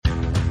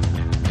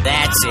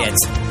That's it.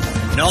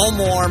 No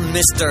more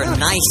Mr.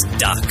 Nice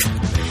Duck.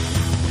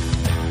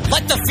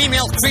 Let the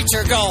female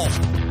creature go.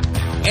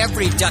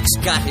 Every duck's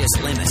got his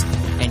limit,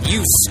 and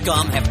you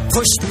scum have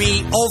pushed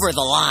me over the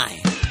line.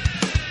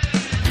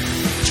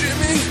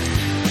 Jimmy,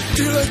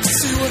 do you like to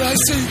see what I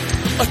see?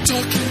 A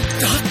talking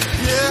duck?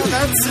 Yeah,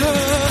 that's...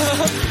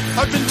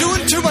 I've been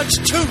doing too much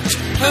toot.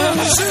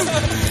 Shoot!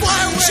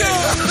 Fly away!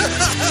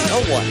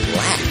 No one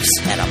laughs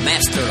at a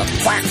master of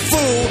quack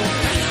fool.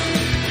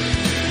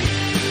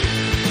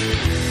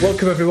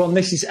 Welcome, everyone.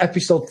 This is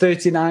episode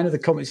 39 of the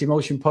Comics in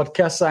Motion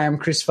podcast. I am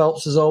Chris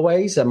Phelps, as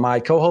always, and my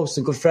co-host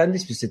and good friend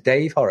is Mr.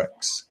 Dave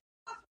Horrocks.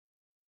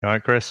 All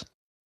right, Chris.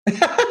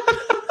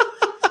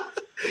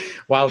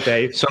 Wow,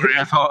 Dave. Sorry,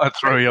 I thought I'd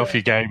throw you off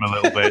your game a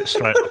little bit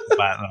straight off the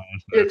bat.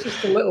 Yeah,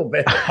 just a little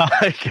bit.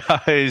 Hi,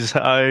 guys.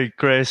 Hi,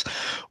 Chris.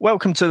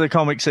 Welcome to the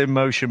Comics in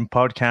Motion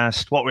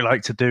podcast. What we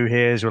like to do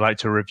here is we like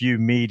to review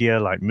media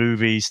like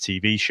movies,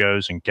 TV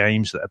shows, and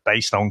games that are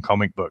based on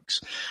comic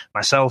books.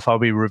 Myself, I'll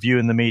be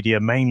reviewing the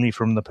media mainly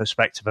from the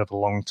perspective of a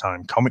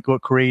long-time comic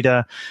book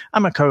reader,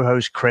 and my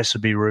co-host Chris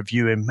will be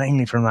reviewing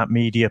mainly from that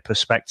media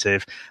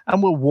perspective,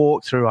 and we'll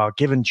walk through our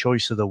given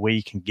choice of the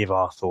week and give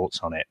our thoughts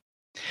on it.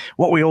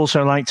 What we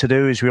also like to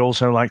do is we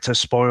also like to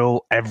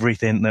spoil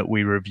everything that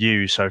we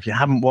review. So if you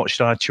haven't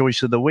watched our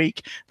choice of the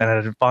week, then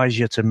I'd advise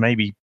you to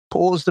maybe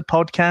pause the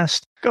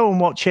podcast, go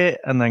and watch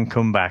it, and then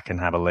come back and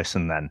have a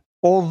listen then.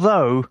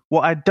 Although,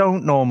 what I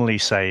don't normally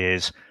say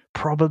is,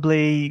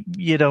 probably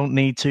you don't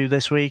need to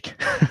this week.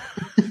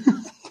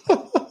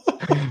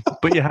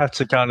 But you have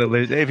to kind of,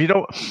 if you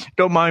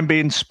don't mind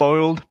being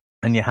spoiled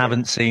and you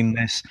haven't seen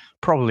this,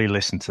 probably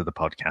listen to the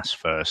podcast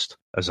first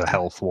as a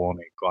health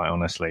warning, quite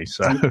honestly.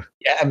 So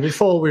yeah, and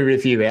before we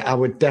review it, I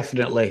would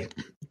definitely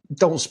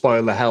don't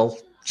spoil the hell.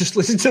 Just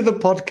listen to the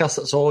podcast.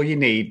 That's all you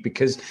need,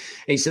 because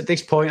it's at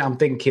this point I'm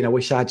thinking I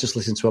wish I'd just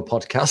listened to a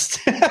podcast.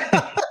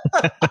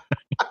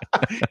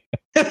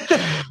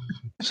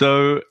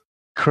 So,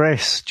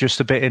 Chris,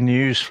 just a bit of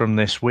news from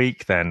this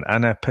week then,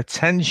 and a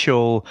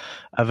potential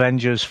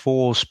Avengers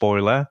 4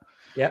 spoiler.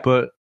 Yeah.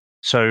 But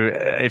so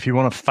if you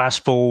want to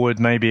fast forward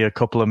maybe a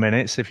couple of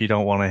minutes, if you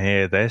don't want to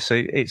hear this,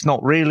 it's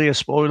not really a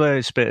spoiler,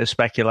 it's a bit of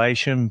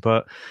speculation,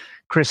 but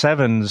Chris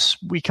Evans,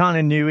 we kind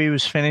of knew he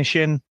was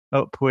finishing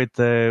up with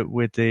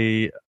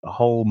the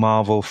whole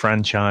Marvel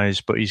franchise,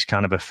 but he's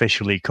kind of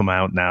officially come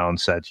out now and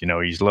said,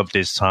 he's loved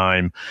his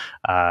time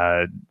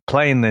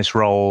playing this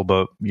role,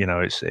 but,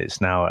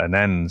 it's now at an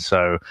end.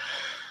 So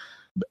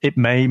it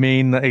may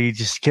mean that he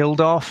just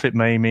killed off. It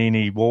may mean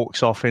he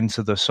walks off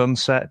into the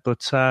sunset.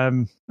 But how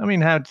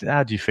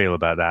do you feel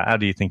about that? How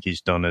do you think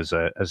he's done as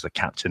the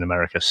Captain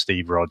America,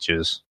 Steve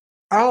Rogers?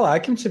 I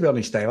like him, to be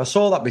honest, Dave. I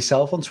saw that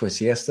myself on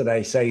Twitter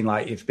yesterday, saying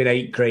it's been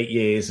 8 great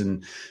years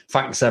and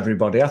thanks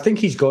everybody. I think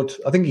he's good.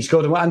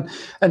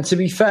 And to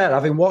be fair,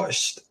 having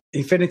watched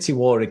Infinity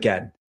War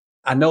again,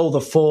 I know the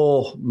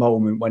Thor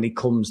moment when he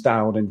comes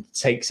down and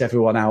takes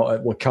everyone out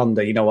at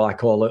Wakanda,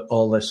 like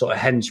all the sort of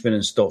henchmen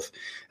and stuff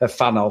of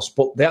Thanos.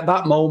 But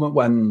that moment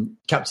when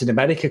Captain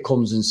America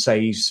comes and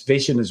saves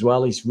Vision as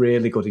well, he's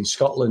really good in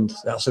Scotland.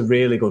 That's a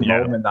really good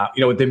moment, that,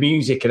 with the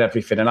music and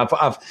everything. And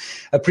I've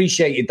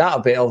appreciated that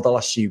a bit over the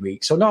last few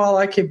weeks. So, no, I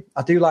like him.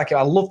 I do like him.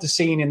 I love the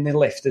scene in the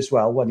lift as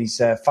well when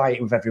he's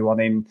fighting with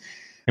everyone in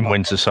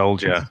Winter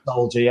Soldier.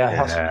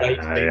 That's a great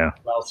thing as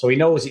well. So he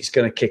knows it's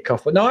going to kick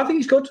off. But no, I think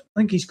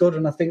he's good.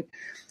 And I think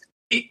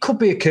it could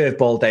be a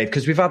curveball, Dave,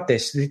 because we've had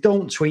this. They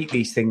don't tweet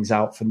these things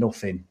out for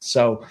nothing.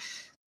 So,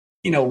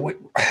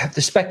 the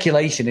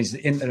speculation is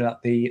the internet,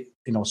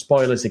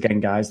 spoilers again,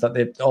 guys,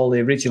 that all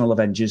the original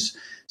Avengers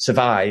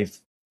survive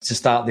to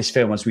start this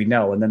film, as we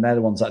know, and then they're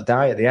the ones that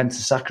die at the end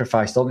to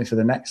sacrifice, don't they, for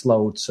the next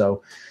load.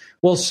 So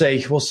we'll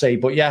see.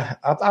 But yeah,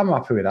 I'm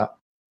happy with that.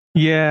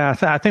 Yeah,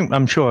 I think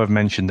I'm sure I've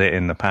mentioned it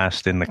in the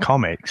past. In the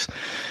comics,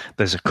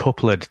 there's a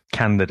couple of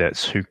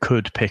candidates who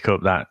could pick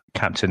up that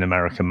Captain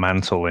America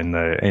mantle in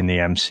the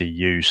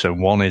MCU. So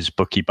one is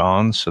Bucky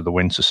Barnes, so the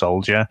Winter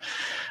Soldier,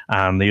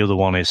 and the other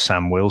one is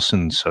Sam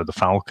Wilson, so the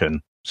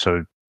Falcon.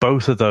 So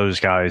both of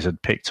those guys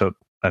had picked up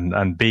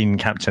and been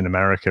Captain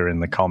America in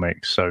the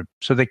comics. So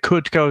they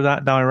could go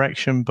that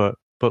direction, but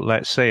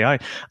let's see. I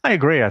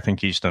agree. I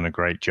think he's done a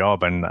great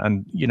job,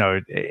 and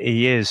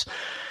he is.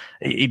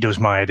 He does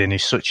my head in.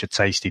 He's such a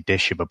tasty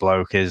dish of a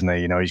bloke, isn't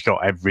he? He's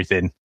got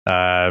everything.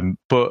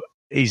 But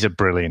he's a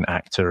brilliant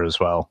actor as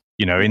well.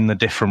 In the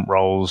different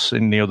roles,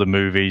 in the other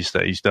movies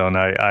that he's done,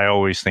 I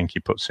always think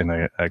he puts in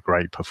a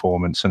great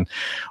performance. And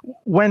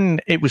when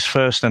it was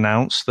first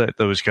announced that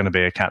there was going to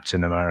be a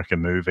Captain America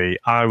movie,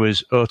 I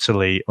was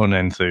utterly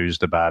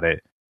unenthused about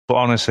it. But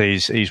honestly,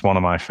 he's one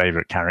of my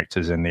favourite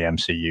characters in the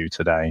MCU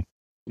today.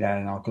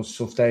 Yeah, no, good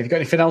stuff, Dave. You got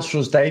anything else for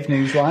us, Dave,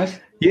 news-wise?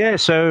 Yeah,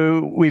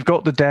 so we've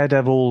got the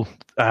Daredevil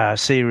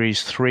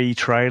Series 3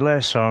 trailer,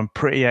 so I'm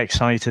pretty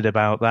excited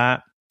about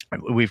that.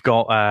 We've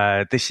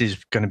got, this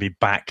is going to be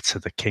back to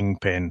the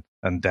Kingpin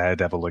and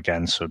Daredevil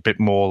again, so a bit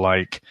more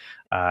like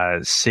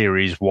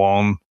Series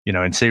 1.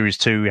 In Series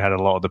 2, we had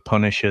a lot of the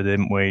Punisher,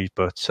 didn't we?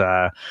 But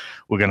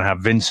we're going to have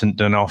Vincent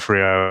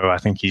D'Onofrio. I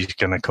think he's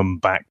going to come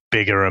back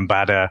bigger and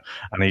badder,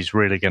 and he's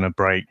really going to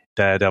break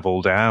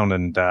Daredevil down.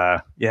 And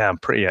I'm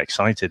pretty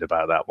excited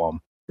about that one.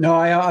 No,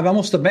 I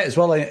must admit as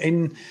well,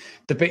 in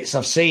the bits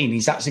I've seen,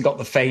 he's actually got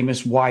the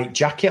famous white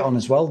jacket on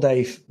as well,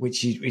 Dave,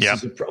 which is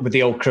with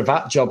the old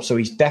cravat job. So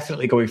he's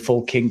definitely going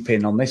full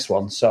Kingpin on this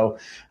one. So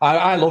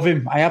I love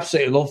him. I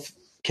absolutely love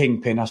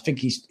Kingpin. I think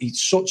he's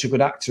such a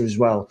good actor as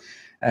well.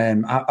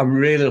 I'm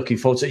really looking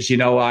forward to it. As you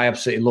know, I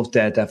absolutely love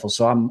Daredevil,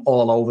 so I'm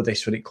all over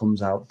this when it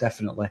comes out,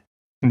 definitely.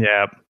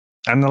 Yeah.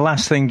 And the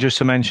last thing just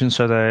to mention,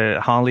 so the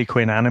Harley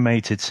Quinn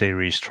animated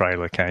series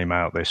trailer came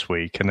out this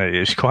week, and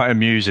it's quite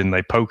amusing.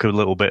 They poke a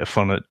little bit of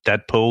fun at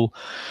Deadpool,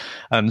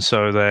 and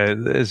so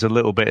there's a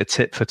little bit of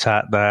tit for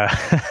tat there.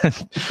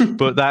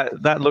 But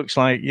that looks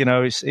like,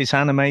 it's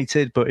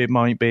animated, but it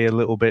might be a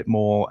little bit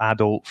more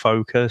adult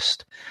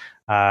focused.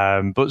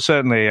 But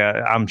certainly,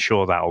 I'm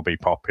sure that will be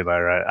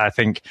popular. I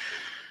think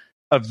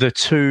of the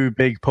two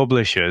big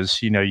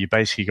publishers, you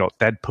basically got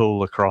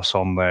Deadpool across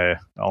on the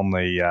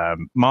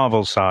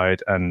Marvel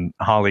side and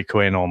Harley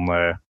Quinn on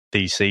the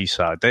DC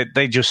side.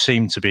 They just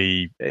seem to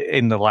be,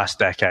 in the last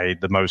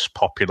decade, the most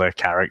popular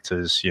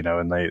characters,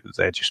 and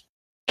they're just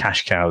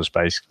cash cows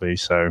basically.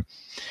 So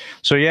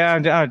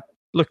yeah,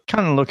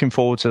 kind of looking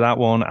forward to that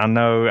one. I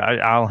know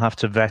I'll have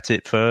to vet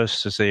it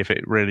first to see if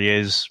it really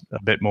is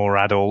a bit more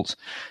adult.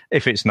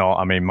 If it's not,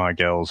 I mean, my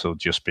girls will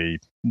just be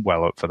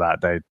well up for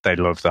that. They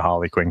love the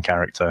Harley Quinn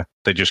character.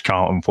 They just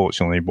can't,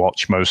 unfortunately,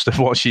 watch most of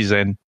what she's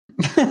in.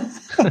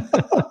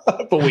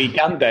 But we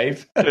can,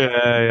 Dave.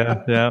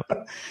 Yeah.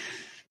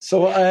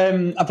 So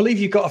I believe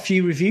you've got a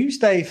few reviews,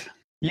 Dave.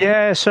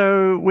 Yeah,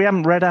 so we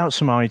haven't read out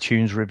some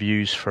iTunes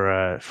reviews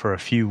for a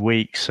few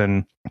weeks,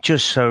 and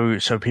just so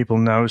people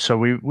know, so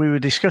we were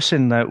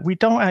discussing that we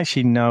don't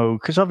actually know,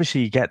 because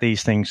obviously you get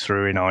these things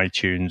through in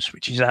iTunes,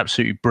 which is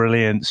absolutely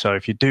brilliant. So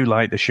if you do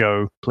like the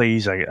show,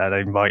 please, I'd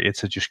invite you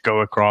to just head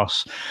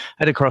across to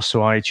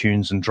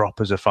iTunes and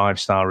drop us a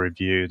 5-star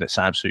review. That's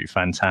absolutely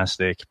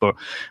fantastic. But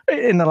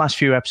in the last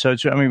few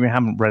episodes, I mean, we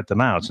haven't read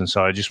them out, and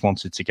so I just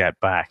wanted to get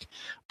back.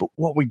 But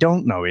what we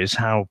don't know is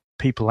how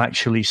people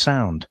actually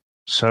sound.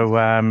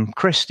 So,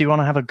 Chris, do you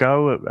want to have a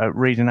go at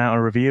reading out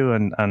a review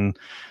and in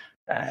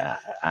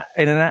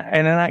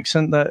an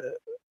accent that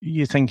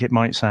you think it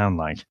might sound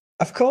like?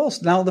 Of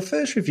course. Now, the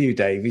first review,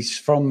 Dave, is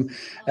from,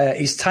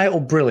 it's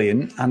titled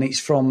Brilliant, and it's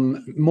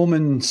from Mum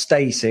and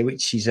Stacey,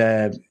 which is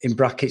in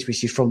brackets,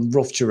 which is from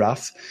Rough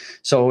Giraffe.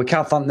 So we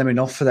can't thank them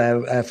enough for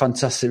their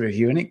fantastic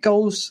review. And it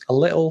goes a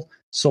little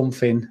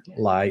something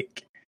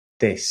like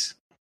this.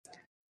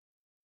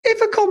 If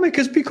a comic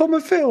has become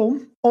a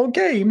film or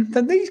game,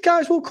 then these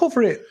guys will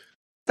cover it.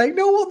 They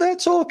know what they're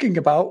talking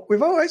about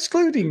without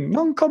excluding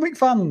non-comic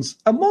fans.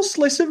 A must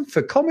listen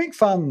for comic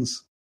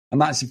fans.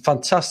 And that's a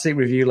fantastic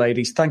review,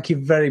 ladies. Thank you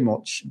very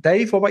much.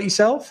 Dave, what about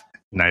yourself?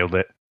 Nailed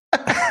it.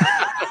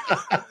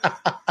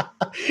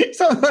 It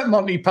sounds like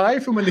Monty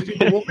Python when they do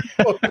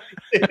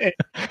the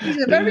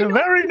He's a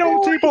very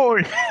naughty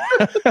boy.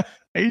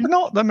 He's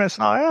not the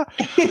Messiah.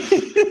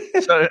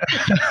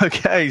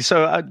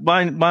 So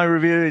my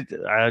review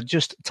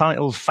just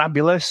titled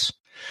Fabulous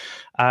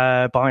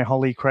by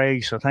Holly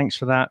Craig. So thanks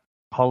for that,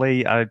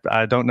 Holly.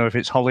 I don't know if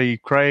it's Holly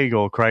Craig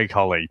or Craig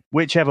Holly.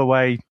 Whichever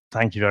way,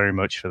 thank you very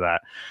much for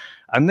that.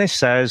 And this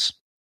says,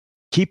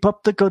 keep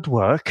up the good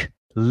work.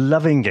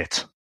 Loving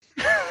it.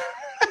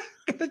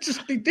 They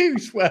just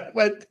deduce.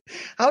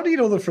 How do you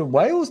know they're from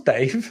Wales,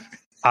 Dave?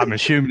 I'm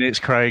assuming it's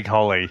Craig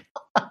Holly.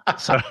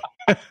 So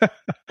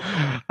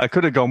I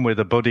could have gone with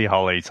a Buddy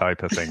Holly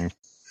type of thing,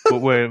 but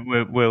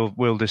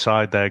we'll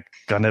decide they're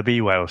gonna be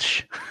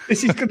Welsh.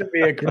 This is going to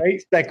be a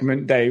great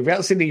segment, Dave. We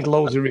actually need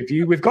loads of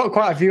reviews. We've got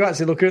quite a few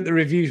actually. Looking at the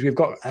reviews, we've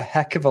got a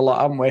heck of a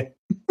lot, haven't we?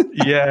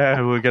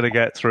 Yeah, we're going to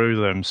get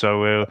through them.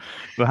 So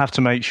we'll have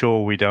to make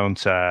sure we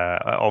don't.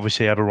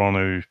 Obviously, everyone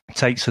who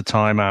takes the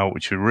time out,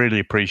 which we really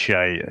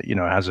appreciate,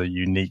 has a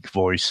unique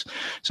voice.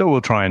 So we'll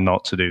try and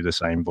not to do the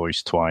same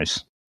voice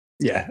twice.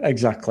 Yeah,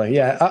 exactly.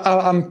 Yeah,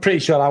 I'm pretty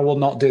sure I will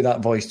not do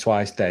that voice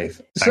twice,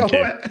 Dave. Thank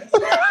you.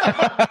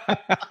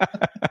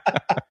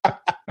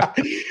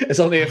 As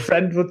only a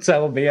friend would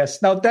tell me,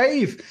 yes. Now,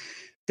 Dave,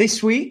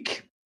 this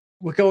week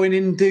we're going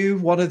into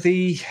one of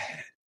the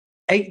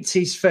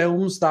 80s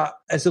films that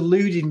has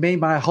eluded me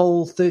my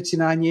whole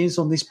 39 years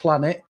on this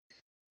planet,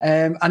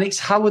 and it's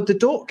Howard the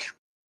Duck.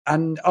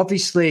 And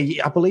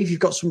obviously, I believe you've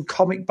got some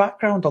comic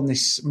background on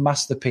this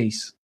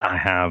masterpiece. I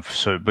have.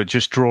 But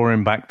just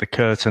drawing back the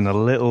curtain a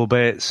little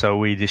bit. So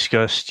we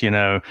discussed,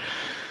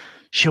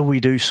 shall we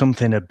do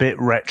something a bit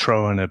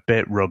retro and a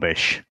bit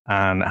rubbish?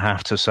 And I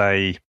have to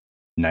say,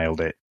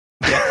 nailed it.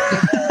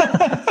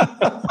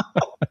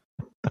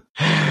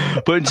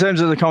 But in terms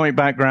of the comic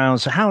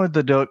backgrounds, Howard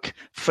the Duck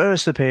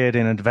first appeared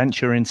in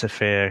Adventure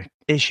Interfere,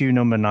 issue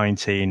number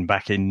 19,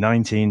 back in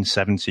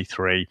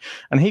 1973.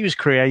 And he was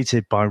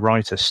created by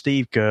writer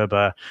Steve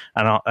Gerber,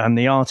 and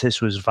the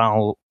artist was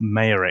Val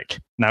Mayerick.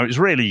 Now, it's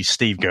really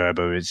Steve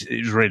Gerber. It's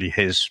really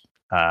his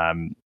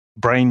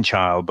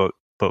brainchild, but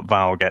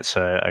Val gets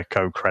a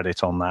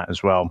co-credit on that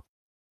as well.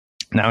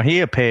 Now, he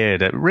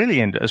appeared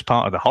as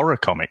part of the horror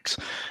comics,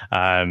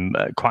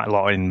 quite a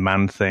lot in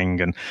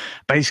Man-Thing, and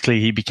basically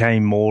he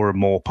became more and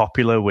more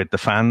popular with the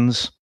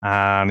fans,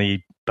 and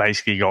he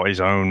basically got his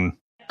own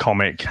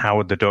comic,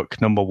 Howard the Duck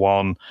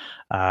 #1,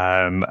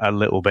 a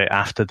little bit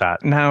after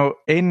that. Now,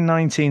 in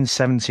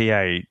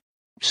 1978,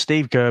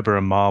 Steve Gerber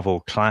and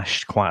Marvel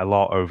clashed quite a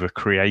lot over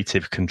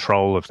creative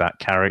control of that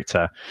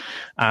character,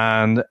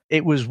 and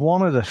it was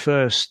one of the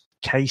first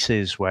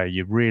cases where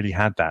you really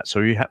had that.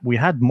 So we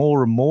had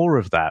more and more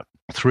of that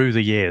through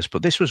the years,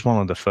 but this was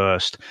one of the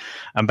first.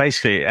 And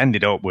basically it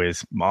ended up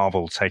with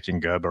Marvel taking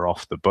Gerber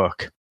off the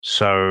book.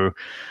 So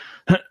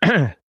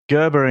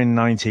Gerber in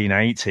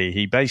 1980,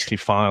 he basically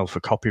filed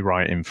for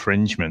copyright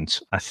infringement.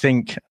 I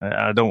think,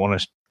 I don't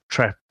want to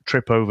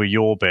trip over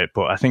your bit,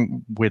 but I think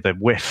with a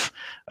whiff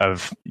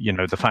of,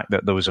 the fact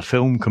that there was a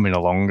film coming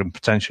along and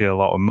potentially a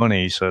lot of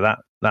money, so that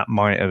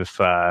might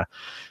have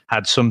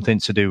had something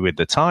to do with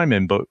the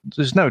timing. But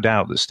there's no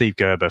doubt that Steve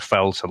Gerber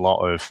felt a lot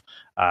of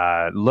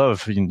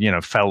love,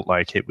 felt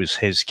like it was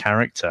his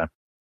character.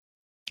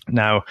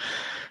 Now,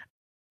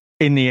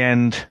 in the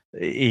end,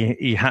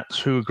 he had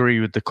to agree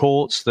with the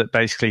courts that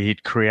basically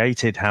he'd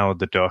created Howard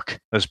the Duck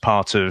as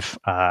part of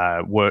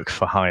work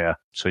for hire.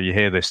 So you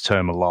hear this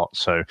term a lot.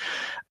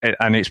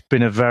 And it's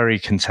been a very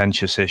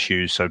contentious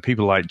issue. So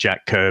people like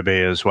Jack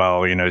Kirby as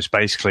well, has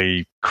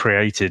basically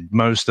created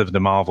most of the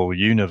Marvel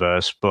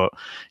universe, but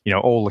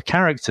all the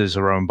characters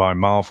are owned by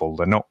Marvel.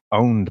 They're not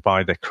owned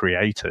by the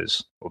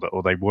creators,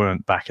 or they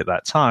weren't back at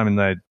that time, and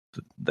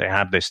they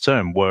had this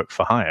term, work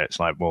for hire. It's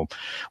like, well,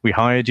 we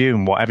hired you,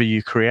 and whatever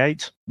you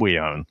create, we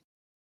own.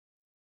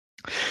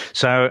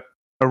 So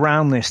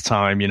around this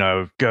time,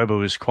 Gerber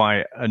was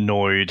quite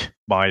annoyed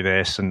by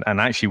this, and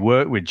actually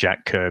worked with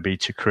Jack Kirby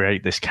to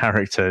create this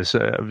character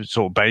sort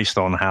of based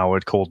on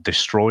Howard, called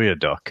Destroyer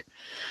Duck.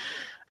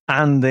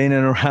 And in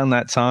and around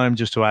that time,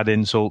 just to add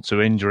insult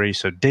to injury,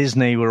 so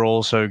Disney were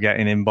also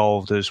getting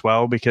involved as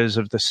well because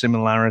of the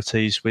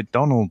similarities with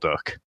Donald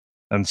Duck.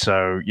 And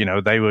so,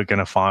 they were going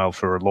to file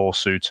for a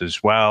lawsuit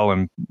as well,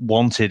 and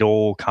wanted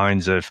all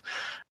kinds of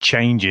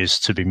changes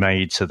to be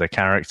made to the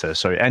character.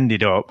 So it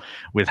ended up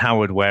with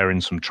Howard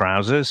wearing some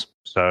trousers.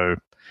 So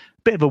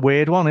bit of a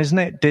weird one, isn't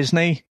it?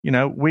 Disney,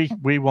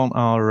 we want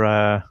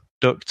our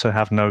duck to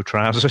have no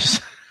trousers.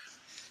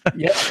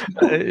 Yeah.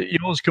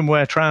 Yours can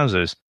wear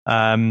trousers.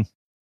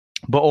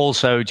 But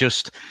also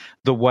just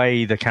the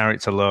way the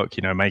character looked,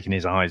 making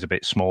his eyes a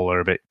bit smaller,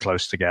 a bit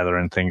close together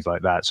and things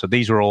like that. So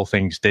these were all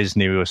things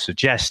Disney were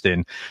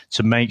suggesting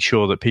to make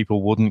sure that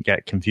people wouldn't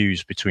get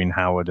confused between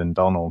Howard and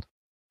Donald.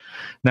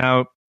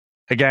 Now,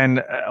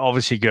 again,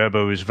 obviously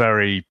Gerber was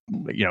very,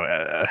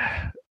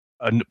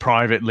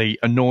 privately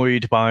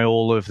annoyed by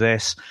all of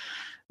this.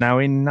 Now,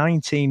 in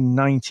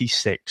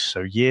 1996,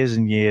 so years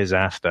and years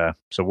after,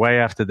 so way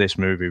after this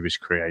movie was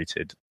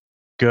created,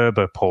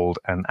 Gerber pulled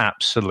an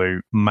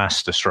absolute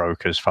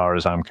masterstroke as far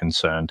as I'm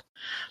concerned.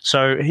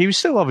 So he was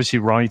still obviously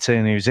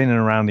writing. He was in and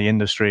around the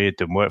industry. He'd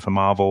done work for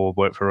Marvel,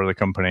 worked for other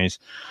companies.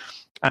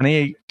 And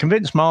he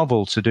convinced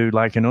Marvel to do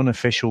like an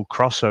unofficial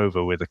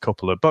crossover with a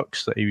couple of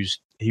books that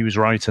he was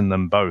writing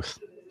them both.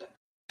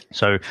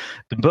 So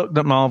the book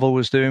that Marvel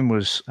was doing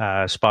was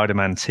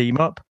Spider-Man Team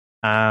Up,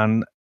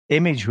 and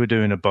Image were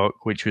doing a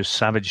book which was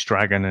Savage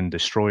Dragon and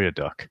Destroyer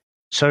Duck.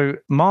 So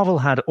Marvel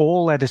had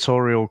all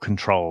editorial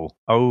control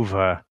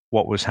over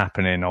what was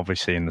happening,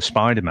 obviously, in the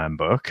Spider-Man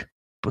book,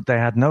 but they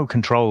had no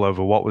control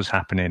over what was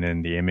happening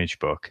in the Image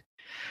book.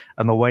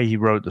 And the way he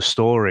wrote the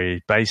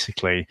story,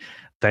 basically,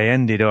 they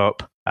ended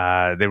up,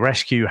 they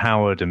rescue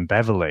Howard and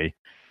Beverly,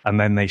 and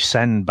then they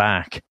send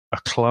back a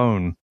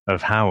clone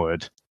of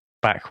Howard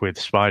back with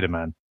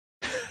Spider-Man.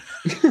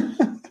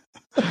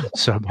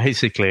 So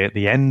basically, at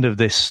the end of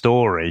this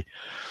story,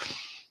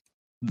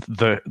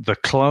 the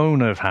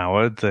clone of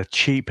Howard, the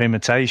cheap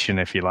imitation,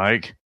 if you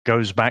like,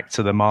 goes back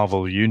to the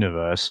Marvel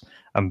universe,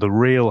 and the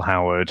real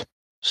Howard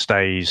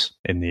stays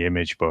in the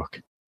Image book.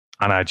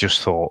 And I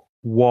just thought,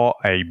 what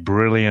a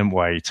brilliant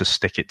way to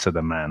stick it to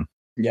the man.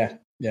 Yeah,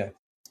 yeah.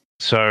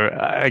 So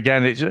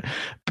again, it's a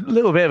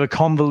little bit of a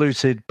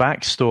convoluted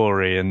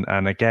backstory,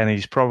 and again,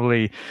 he's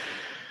probably,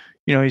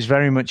 he's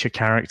very much a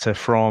character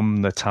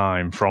from the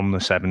time, from the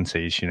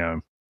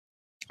 70s,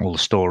 all the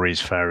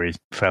stories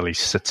fairly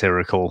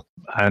satirical,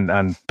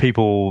 and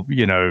people,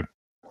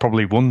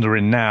 probably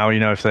wondering now,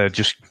 if they're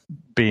just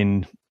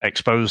being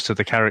exposed to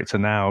the character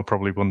now,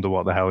 probably wonder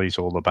what the hell he's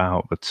all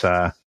about. But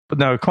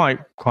no, quite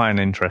an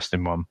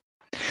interesting one.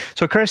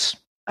 So, Chris,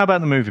 how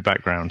about the movie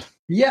background?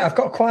 Yeah, I've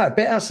got quite a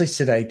bit actually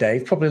today,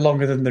 Dave. Probably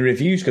longer than the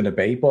review's going to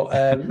be, but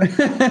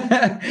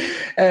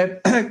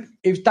it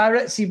was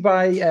directed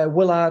by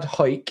Willard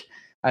Huyck,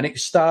 and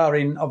it's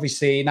starring,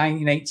 obviously,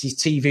 1980s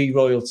TV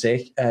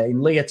royalty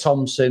in Leah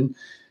Thompson,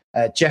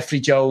 Jeffrey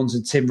Jones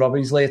and Tim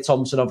Robbins. Leah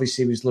Thompson,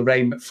 obviously, was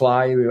Lorraine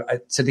McFly, who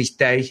to this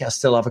day, I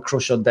still have a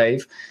crush on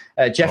Dave.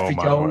 Jeffrey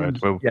Jones.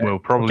 We'll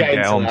probably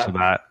get onto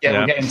that. Yeah,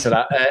 we'll get into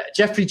that.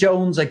 Jeffrey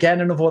Jones,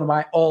 again, another one of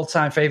my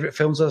all-time favourite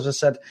films, as I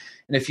said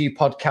in a few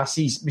podcasts.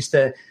 He's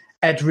Mr.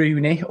 Ed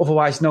Rooney,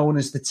 otherwise known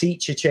as the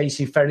teacher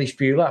chasing Ferris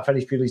Bueller at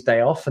Ferris Bueller's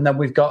Day Off. And then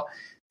we've got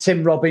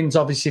Tim Robbins,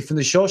 obviously, from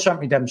the Shawshank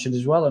Redemption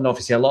as well, and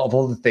obviously a lot of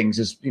other things,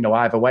 as you know,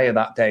 either way of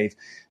that, Dave.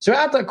 So it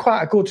had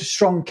quite a good,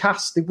 strong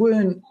cast. They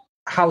weren't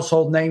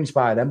household names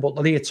by them, but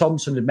Leah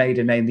Thompson had made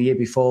a name the year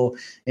before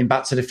in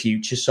Back to the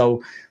Future,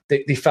 so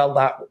they felt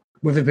that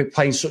with her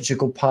playing such a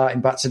good part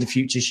in Back to the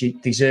Future, she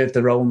deserved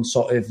her own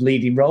sort of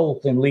leading role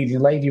and leading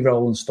lady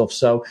role and stuff.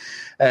 So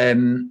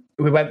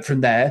we went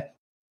from there.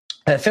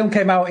 The film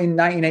came out in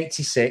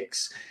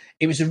 1986.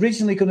 It was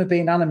originally going to be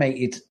an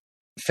animated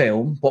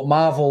film, but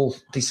Marvel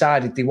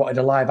decided they wanted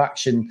a live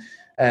action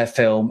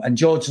film, and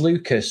George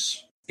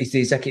Lucas is the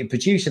executive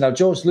producer. Now,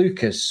 George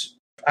Lucas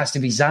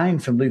actually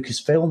resigned from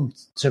Lucasfilm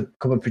to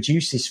come and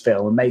produce this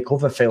film and make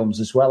other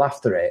films as well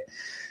after it.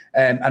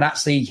 And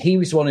actually, he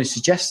was the one who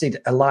suggested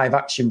a live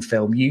action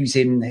film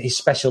using his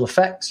special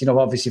effects, you know,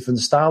 obviously from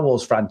the Star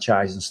Wars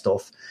franchise and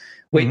stuff,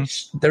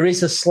 which there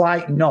is a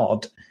slight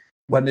nod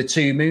when the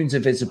two moons are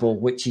visible,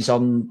 which is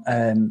on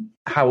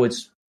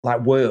Howard's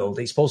world.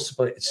 It's supposed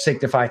to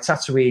signify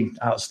Tatooine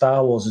out of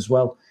Star Wars as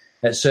well,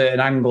 at a certain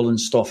angle and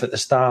stuff at the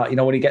start, you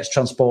know, when he gets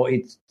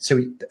transported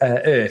to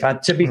Earth.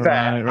 And to be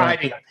fair,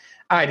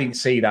 I didn't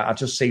see that. I've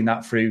just seen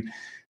that through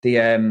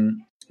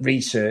the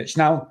research.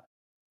 Now,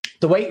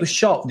 the way it was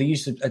shot, they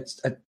used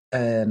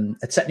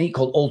a technique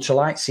called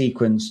ultralight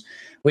sequence,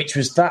 which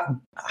was that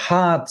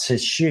hard to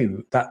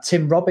shoot that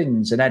Tim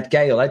Robbins and Ed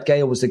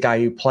Gale was the guy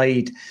who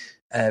played,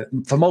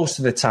 for most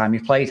of the time, he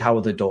played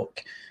Howard the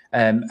Duck.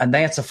 And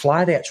they had to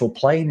fly the actual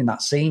plane in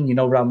that scene, you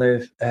know, around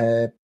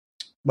the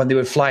when they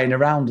were flying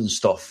around and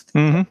stuff.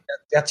 They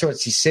had to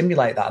actually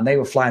simulate that, and they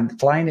were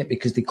flying it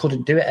because they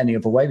couldn't do it any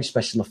other way with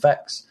special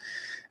effects,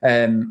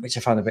 which I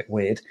found a bit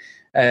weird.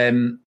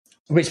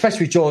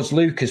 Especially with George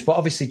Lucas, but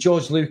obviously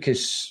George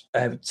Lucas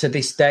to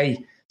this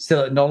day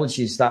still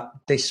acknowledges that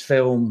this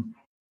film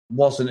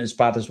wasn't as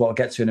bad as what I'll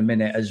get to in a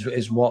minute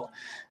as what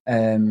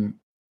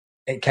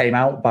it came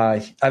out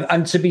by.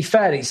 And to be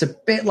fair, it's a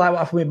bit like what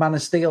happened with Man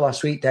of Steel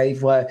last week,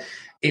 Dave, where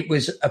it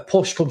was a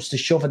push comes to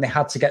shove and they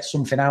had to get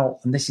something out.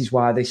 And this is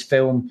why this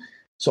film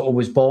sort of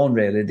was born,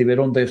 really. They were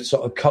under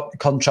sort of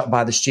contract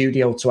by the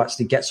studio to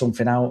actually get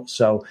something out.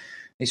 So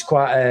it's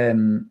quite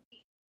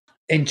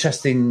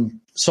interesting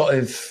sort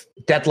of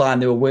deadline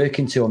they were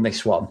working to on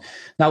this one.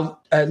 Now,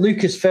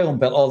 Lucasfilm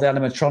built all the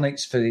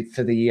animatronics for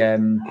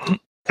the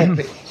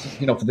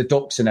puppets, you know, for the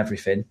ducks and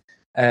everything.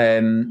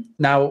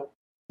 Now,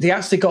 they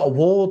actually got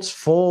awards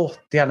for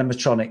the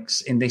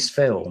animatronics in this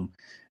film,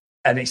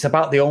 and it's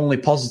about the only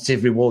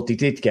positive reward they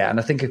did get. And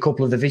I think a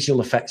couple of the visual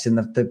effects in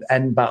the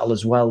end battle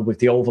as well with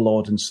the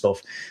Overlord and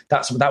stuff,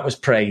 that was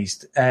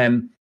praised.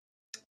 Now,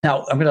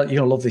 you're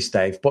gonna love this,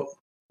 Dave, but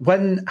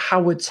when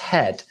Howard's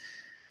head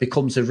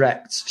becomes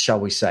erect, shall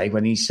we say,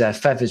 when his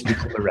feathers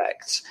become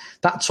erect,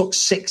 that took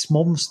 6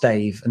 months,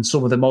 Dave, and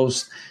some of the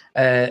most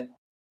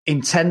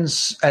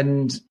intense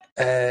and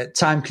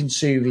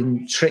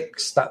time-consuming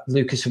tricks that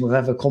Lucasfilm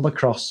have ever come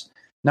across.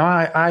 Now,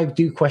 I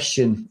do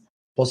question,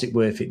 was it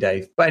worth it,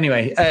 Dave? But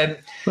anyway...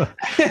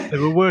 they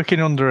were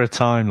working under a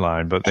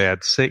timeline, but they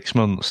had 6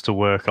 months to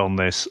work on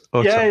this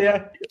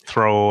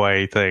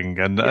throwaway thing.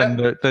 And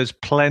there's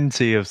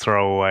plenty of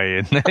throwaway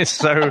in this.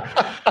 So,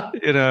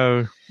 you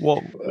know,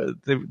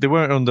 they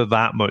weren't under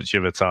that much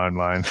of a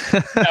timeline.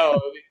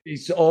 No,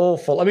 it's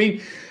awful. I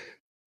mean,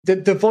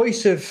 the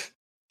voice of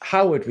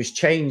Howard was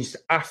changed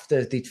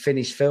after they'd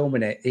finished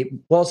filming it. It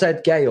was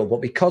Ed Gale, but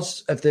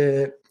because of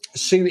the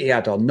suit he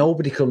had on,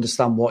 nobody could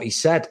understand what he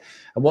said.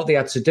 And what they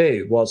had to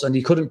do was, and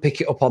he couldn't pick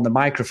it up on the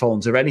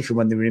microphones or anything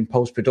when they were in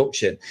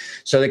post-production.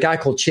 So the guy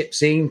called Chip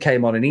Zien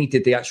came on and he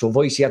did the actual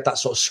voice. He had that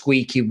sort of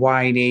squeaky,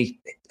 whiny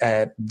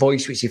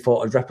voice, which he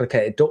thought had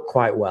replicated Duck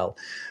quite well.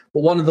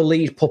 But one of the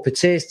lead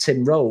puppeteers,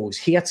 Tim Rose,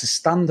 he had to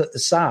stand at the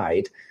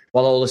side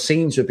while all the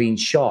scenes were being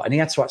shot, and he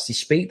had to actually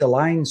speak the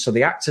lines. So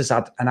the actors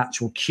had an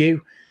actual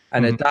cue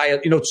and a dial,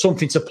 you know,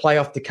 something to play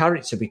off the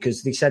character,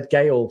 because they said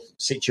Gale's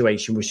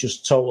situation was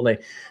just totally...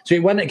 So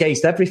it went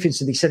against everything.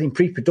 So they said in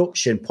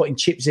pre-production, putting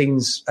Chip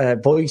Zien's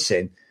voice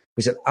in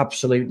was an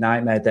absolute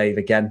nightmare, Dave,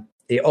 again.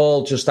 It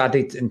all just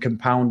added and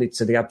compounded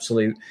to the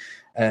absolute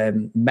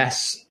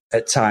mess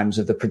at times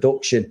of the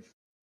production.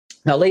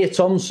 Now, Leah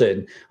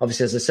Thompson,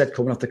 obviously, as I said,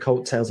 coming off the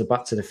coattails of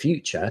Back to the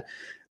Future,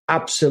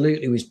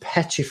 absolutely was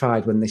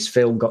petrified when this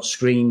film got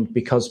screened,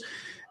 because...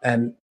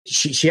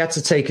 She had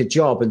to take a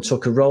job and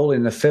took a role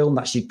in a film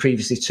that she'd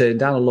previously turned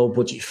down, a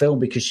low-budget film,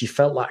 because she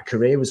felt like her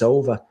career was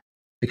over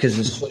because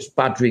of such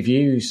bad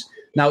reviews.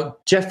 Now,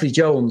 Jeffrey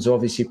Jones, who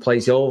obviously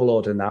plays the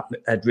Overlord in that,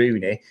 Ed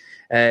Rooney,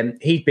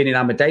 he'd been in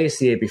Amadeus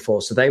the year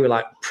before, so they were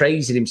like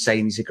praising him,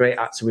 saying he's a great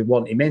actor, we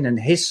want him in. And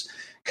his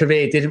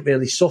career didn't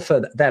really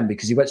suffer then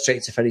because he went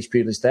straight to Ferris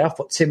Bueller's Day Off,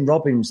 but Tim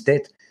Robbins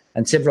did.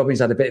 And Tim Robbins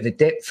had a bit of a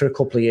dip for a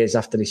couple of years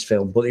after this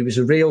film, but it was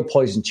a real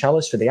poison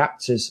chalice for the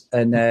actors.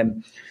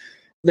 And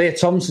Leah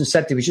Thompson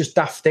said there was just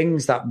daft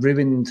things that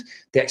ruined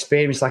the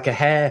experience, like her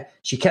hair.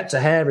 She kept her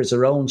hair as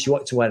her own. She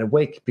wanted to wear a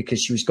wig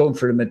because she was going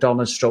for a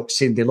Madonna stroke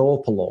Cyndi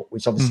Lauper look,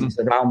 which obviously was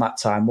around that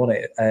time, wasn't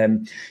it?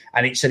 And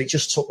it said it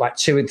just took like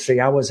 2 and 3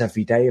 hours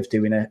every day of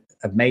doing a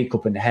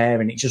makeup and hair,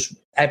 and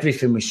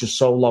everything was just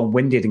so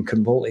long-winded and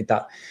convoluted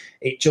that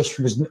it just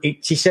was.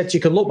 She said she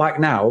could look back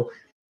now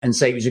and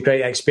say it was a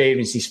great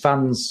experience. These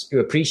fans who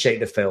appreciate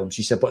the film,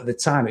 she said, but at the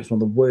time it was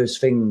one of the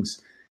worst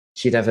things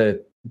she'd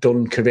ever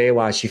done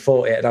career-wise. She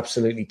thought it had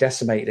absolutely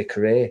decimated her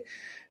career.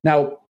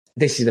 Now,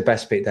 this is the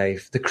best bit,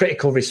 Dave. The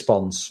critical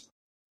response.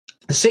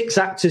 The 6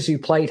 actors who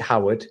played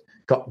Howard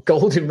got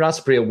Golden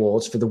Raspberry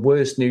Awards for the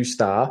worst new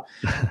star.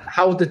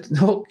 Howard the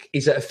Duck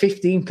is at a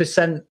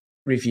 15%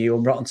 review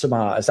on Rotten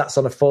Tomatoes. That's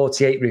on a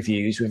 48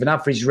 reviews with an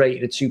average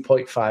rating of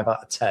 2.5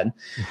 out of 10.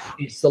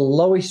 It's the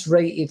lowest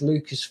rated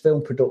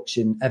Lucasfilm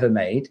production ever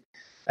made.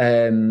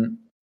 The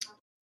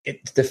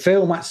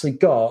film actually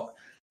got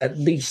at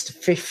least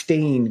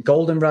 15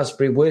 Golden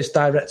Raspberry Worst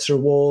Director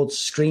Awards,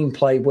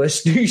 Screenplay,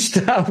 Worst New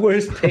Star,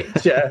 Worst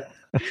Picture.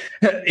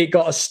 It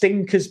got a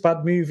Stinkers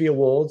Bad Movie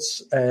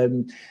Awards.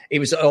 It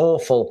was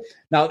awful.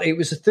 Now, it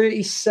was a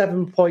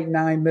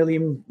 $37.9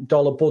 million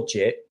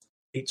budget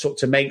it took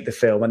to make the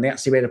film, and they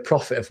actually made a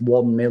profit of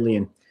 $1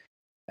 million.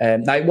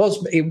 Now,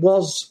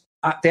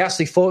 they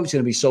actually thought it was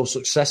going to be so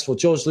successful.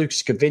 George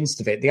Lucas convinced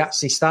of it. They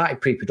actually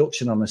started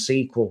pre-production on a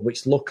sequel,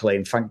 which luckily,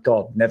 and thank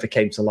God, never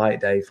came to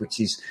light, Dave, which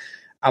is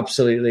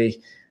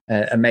absolutely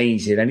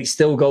amazing. And it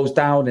still goes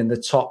down in the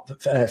top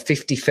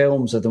 50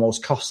 films of the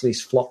most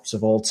costliest flops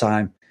of all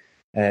time.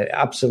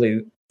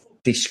 Absolute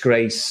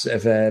disgrace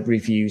of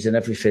reviews and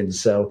everything.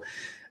 So,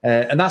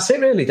 and that's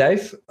it really,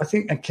 Dave. I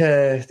think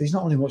there's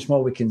not really much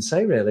more we can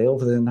say really,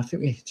 other than I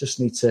think we just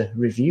need to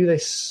review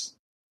this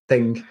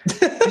thing.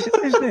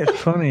 Isn't it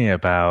funny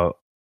about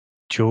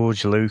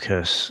George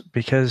Lucas?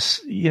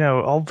 Because,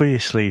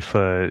 obviously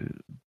for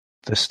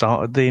the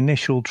start of the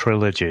initial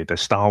trilogy, the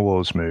Star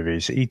Wars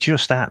movies, he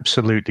just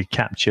absolutely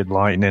captured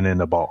lightning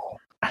in a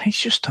bottle. And he's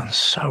just done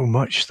so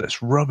much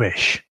that's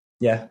rubbish.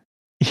 Yeah.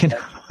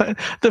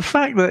 The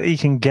fact that he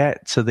can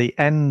get to the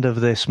end of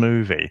this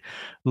movie,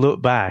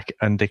 look back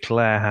and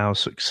declare how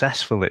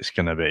successful it's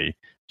going to be,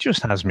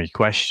 just has me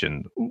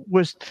questioned.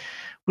 Was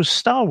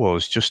Star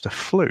Wars just a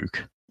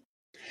fluke?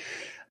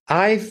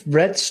 I've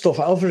read stuff,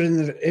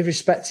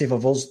 irrespective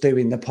of us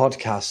doing the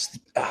podcast,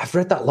 I've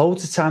read that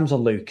loads of times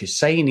on Lucas,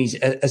 saying he's,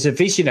 as a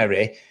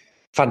visionary,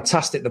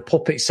 fantastic, the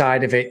puppet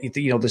side of it,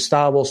 the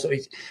Star Wars stuff,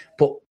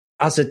 but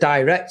as a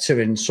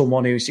director and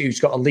someone who's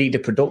got a lead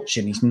of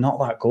production, he's not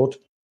that good.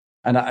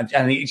 And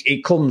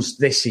it comes,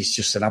 this is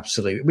just an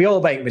absolute, we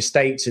all make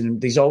mistakes,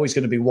 and there's always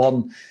going to be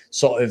one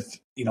sort of,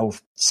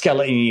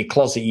 skeleton in your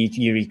closet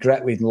you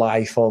regret with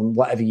life on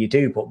whatever you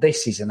do, but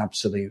this is an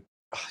absolute,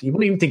 you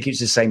wouldn't even think it's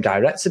the same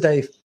director,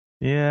 Dave.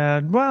 Yeah,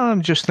 well,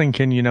 I'm just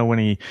thinking,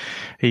 when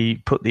he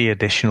put the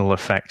additional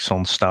effects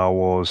on Star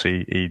Wars,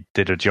 he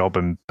did a job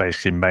and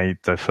basically made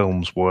the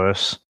films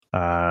worse.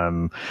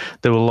 There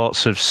were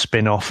lots of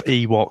spin-off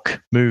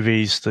Ewok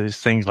movies. There's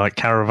things like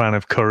Caravan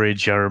of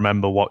Courage I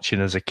remember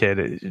watching as a kid.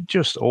 It's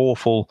just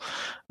awful.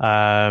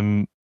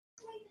 And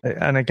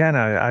again,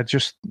 I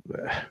just,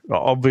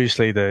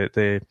 obviously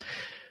the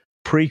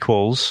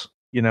prequels,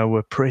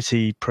 were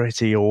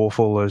pretty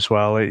awful as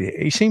well.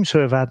 He seems to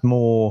have had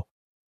more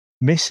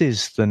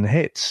misses than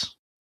hits.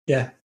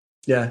 Yeah.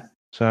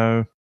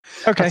 So,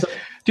 okay.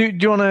 Do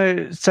you want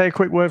to say a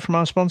quick word from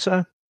our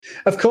sponsor?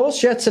 Of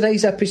course, yeah.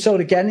 Today's episode,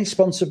 again, is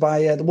sponsored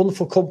by the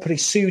wonderful company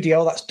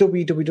Sudio. That's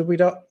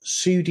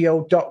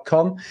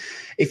www.sudio.com.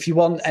 If you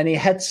want any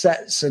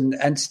headsets and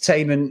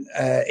entertainment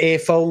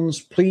earphones,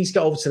 please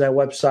get over to their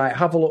website,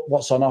 have a look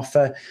what's on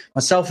offer.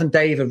 Myself and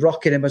Dave are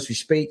rocking them as we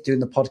speak, doing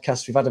the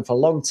podcast. We've had them for a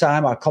long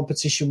time. Our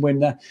competition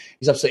winner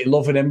is absolutely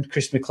loving them,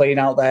 Chris McLean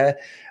out there.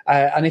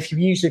 And if you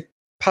use the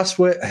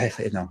password...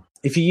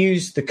 If you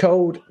use the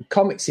code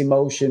Comics in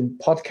Motion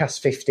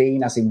podcast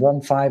 15, as in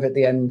 15 at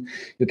the end,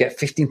 you'll get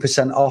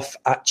 15% off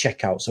at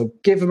checkout. So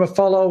give them a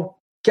follow,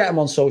 get them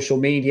on social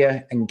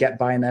media, and get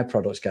buying their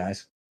products,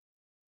 guys.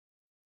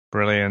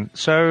 Brilliant.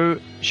 So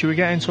should we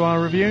get into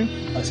our review?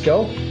 Let's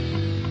go.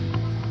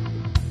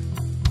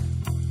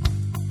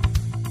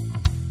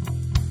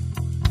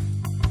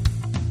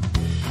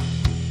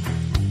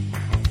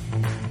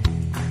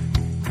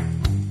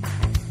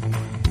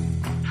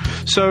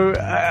 So,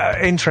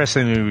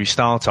 interestingly, we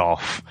start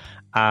off,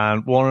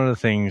 and one of the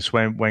things,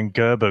 when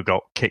Gerber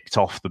got kicked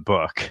off the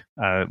book,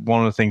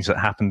 one of the things that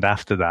happened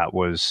after that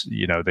was,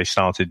 they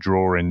started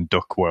drawing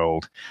Duck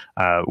World,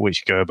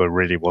 which Gerber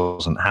really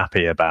wasn't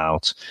happy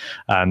about.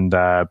 And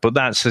but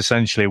that's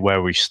essentially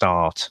where we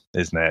start,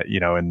 isn't it?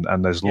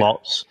 And there's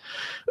lots.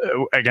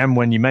 Again,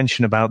 when you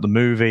mention about the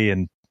movie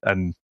and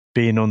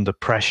being under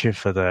pressure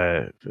for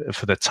the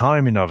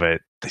timing of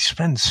it, they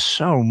spend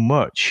so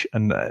much,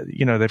 and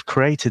they've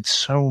created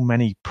so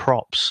many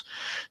props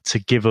to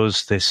give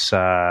us this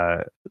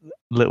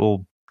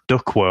little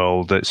Duck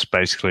World. It's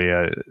basically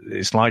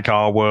it's like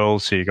our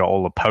world, so you got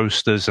all the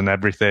posters and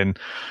everything,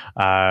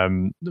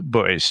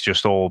 but it's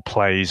just all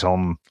plays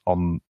on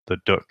the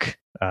duck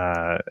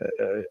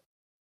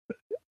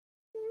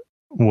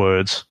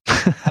words.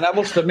 And I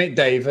must admit,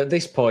 Dave, at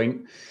this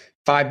point,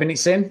 5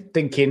 minutes in,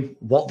 thinking,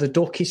 what the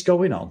duck is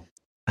going on?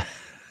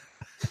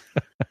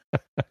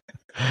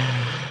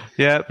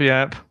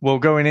 Yep. Well,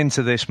 going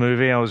into this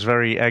movie, I was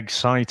very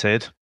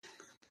excited.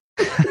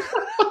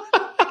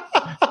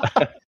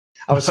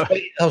 I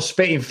was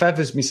spitting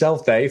feathers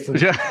myself, Dave. All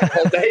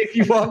day if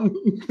you want.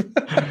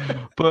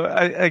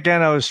 But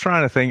again, I was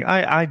trying to think.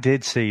 I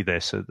did see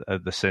this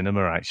at the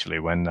cinema actually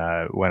when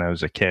I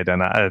was a kid,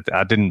 and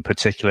I didn't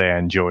particularly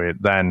enjoy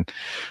it then.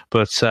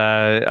 But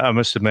I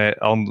must admit,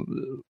 on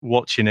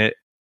watching it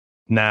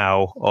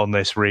now on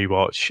this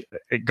rewatch,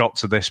 it got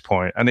to this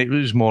point, and it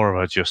was more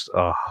of a just,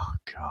 oh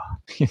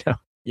God,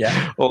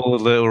 yeah, all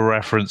the little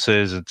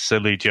references and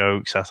silly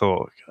jokes. I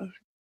thought,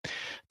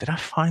 did I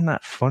find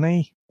that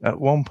funny at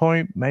one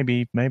point?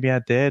 Maybe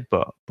I did,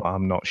 but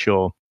I'm not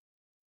sure.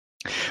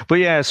 But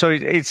yeah, so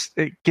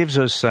it gives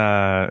us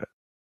a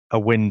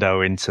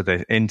window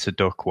into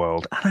Duck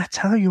World, and I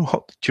tell you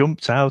what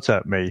jumped out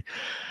at me.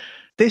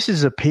 This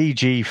is a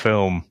PG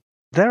film.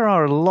 There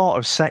are a lot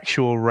of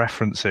sexual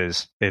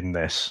references in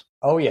this.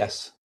 Oh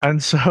yes,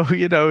 and so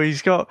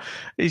he's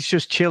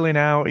just chilling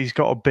out. He's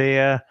got a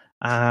beer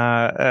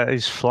at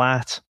his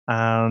flat,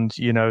 and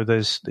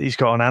he's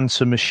got an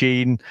answer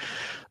machine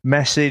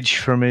message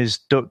from his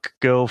duck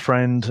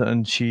girlfriend,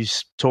 and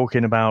she's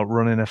talking about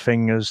running her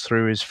fingers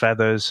through his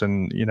feathers,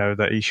 and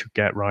that he should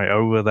get right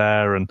over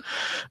there, and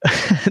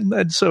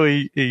and so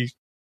he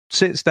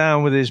sits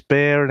down with his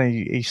beer and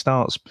he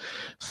starts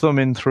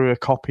thumbing through a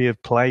copy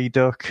of Play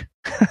Duck.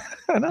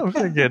 And I'm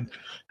thinking,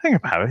 hang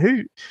about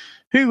it,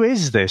 who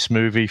is this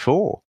movie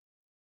for?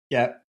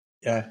 Yeah.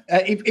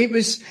 It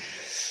was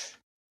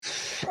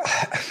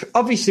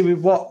obviously we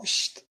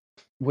watched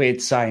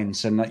Weird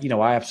Science, and I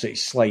absolutely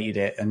slated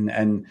it,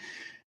 and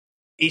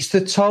it's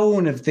the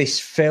tone of this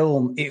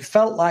film. It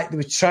felt like they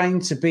were trying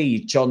to be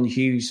a John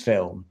Hughes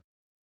film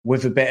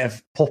with a bit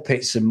of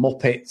puppets and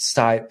Muppets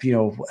type,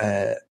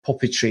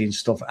 puppetry and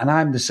stuff. And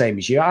I'm the same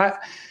as you.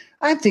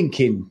 I'm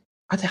thinking,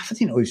 I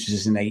didn't know this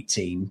was an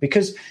 18,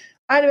 because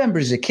I remember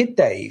as a kid,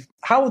 Dave,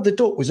 Howard the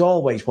Duck was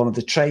always one of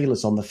the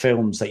trailers on the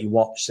films that you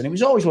watched. And it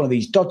was always one of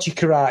these dodgy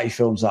karate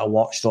films that I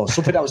watched, or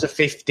something that was a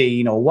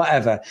 15 or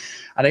whatever.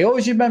 And I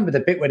always remember the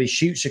bit where he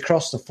shoots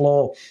across the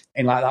floor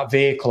in like that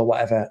vehicle or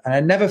whatever. And I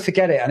never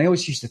forget it. And I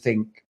always used to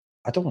think,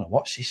 I don't want to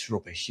watch this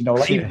rubbish,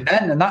 even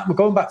then. And that we're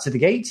going back to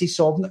the 80s.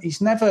 So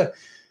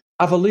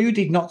I've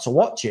alluded not to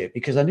watch it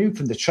because I knew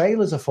from the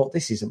trailers, I thought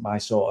this isn't my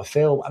sort of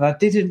film. And I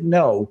didn't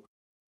know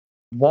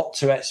what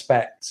to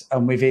expect.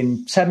 And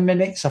within 10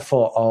 minutes, I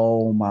thought,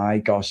 oh my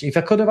gosh, if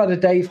I could have had a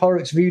Dave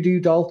Horrocks voodoo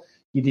doll,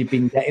 you'd have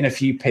been getting a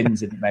few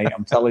pins in it, mate.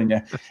 I'm telling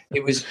you.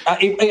 It was,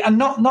 and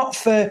not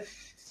for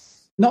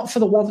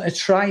the want of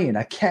trying.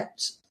 I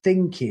kept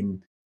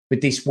thinking, but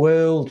this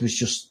world was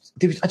just,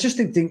 I just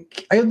didn't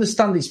think, I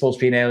understand it's supposed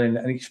to be an alien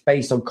and it's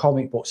based on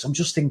comic books. I'm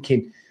just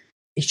thinking,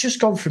 it's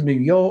just gone from New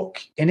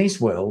York in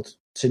his world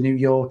to New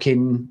York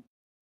in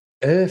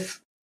Earth.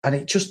 And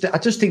I just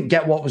didn't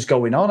get what was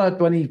going on.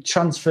 When he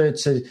transferred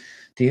to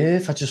the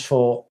Earth, I just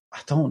thought, I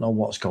don't know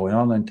what's going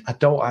on, and I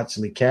don't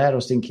actually care. I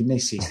was thinking,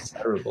 this is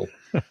terrible.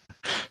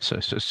 So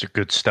it's just a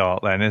good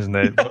start then, isn't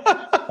it?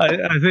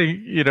 I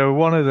think,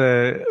 one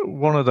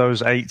of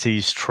those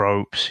 80s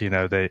tropes,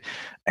 the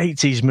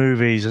 80s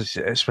movies,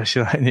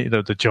 especially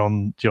the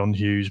John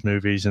Hughes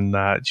movies, and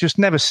that just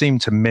never seem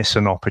to miss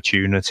an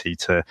opportunity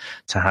to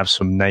have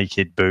some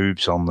naked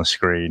boobs on the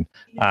screen.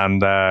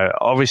 And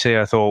obviously,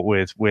 I thought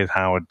with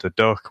Howard the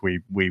Duck,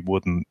 we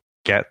wouldn't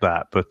get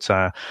that, but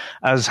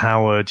as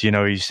Howard,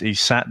 he's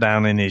sat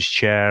down in his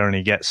chair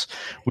and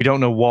we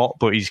don't know what,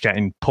 but he's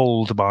getting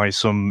pulled by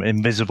some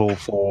invisible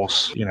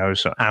force,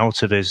 so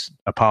out of his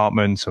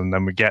apartment, and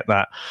then we get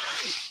that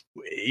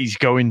he's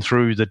going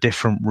through the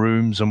different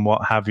rooms and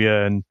what have you,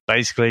 and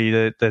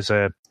basically there's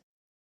a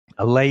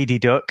lady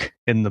duck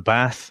in the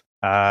bath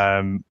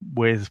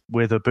with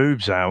her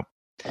boobs out.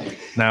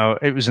 Now,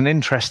 it was an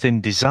interesting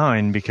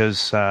design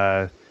because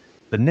the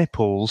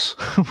nipples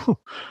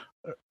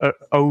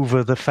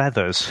over the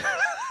feathers.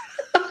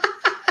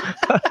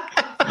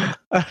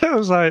 I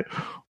was like,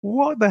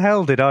 what the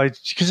hell did I,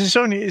 because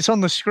it's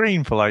on the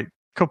screen for like a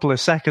couple of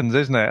seconds,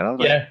 isn't it? And I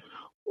was like,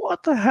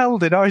 what the hell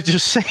did I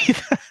just see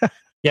there?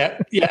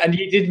 Yeah, and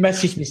you did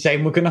message me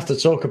saying we're going to have to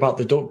talk about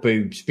the duck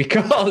boobs,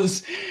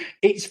 because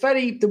it's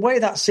the way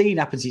that scene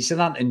happens, it's an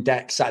Ant and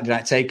Dec Saturday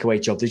Night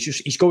Takeaway job.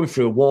 He's going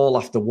through wall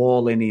after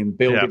wall in and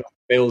building after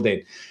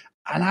building.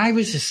 And I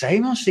was the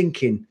same. I was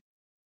thinking,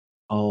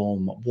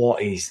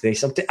 what is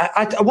this? What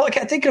I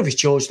can think of is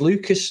George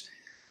Lucas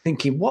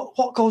thinking,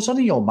 what goes on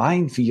in your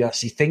mind for you to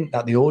actually think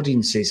that the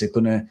audiences are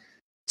going to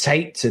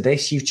take to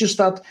this? You've just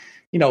had,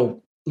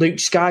 Luke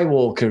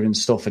Skywalker and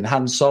stuff and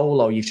Han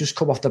Solo. You've just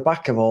come off the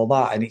back of all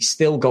that, and it's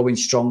still going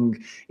strong,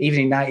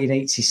 even in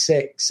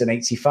 1986 and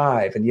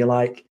 85. And you're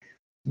like,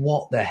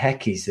 what the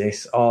heck is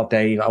this? Oh,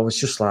 Dave, I was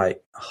just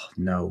like, oh,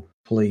 no,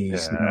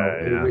 please, no.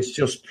 It was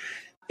just,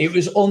 it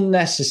was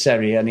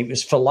unnecessary, and it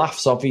was for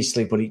laughs,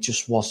 obviously, but it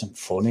just wasn't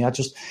funny.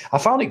 I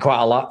found it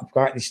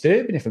quite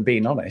disturbing, if I'm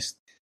being honest.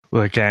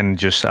 Well, again,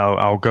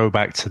 I'll go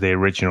back to the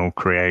original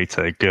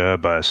creator,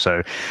 Gerber.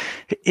 So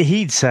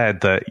he'd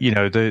said that,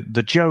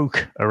 the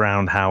joke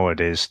around Howard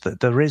is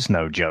that there is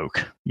no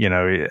joke,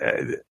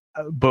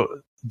 but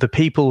the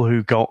people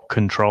who got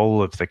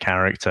control of the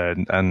character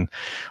and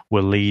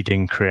were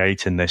leading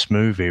creating this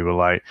movie were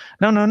like,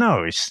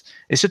 no,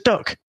 it's a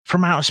duck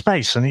from outer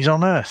space and he's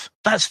on Earth.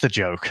 That's the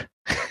joke.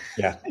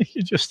 Yeah.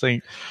 You just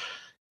think,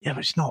 yeah, but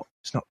it's not,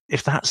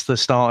 if that's the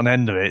start and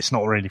end of it, it's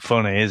not really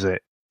funny, is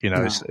it?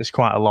 No. It's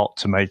quite a lot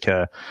to make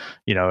a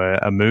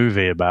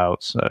movie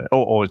about,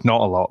 or it's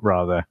not a lot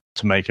rather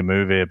to make a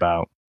movie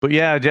about. But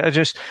yeah, I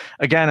just,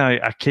 again,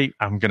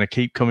 I'm going to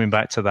keep coming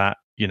back to that,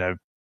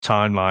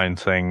 timeline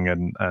thing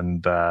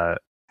and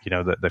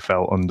that they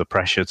felt under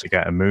pressure to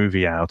get a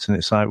movie out. And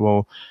it's like,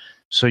 well,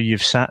 so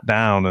you've sat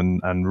down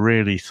and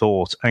really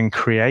thought and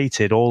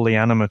created all the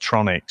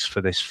animatronics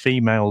for this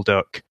female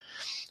duck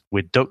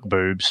with duck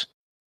boobs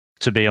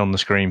to be on the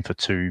screen for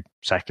 2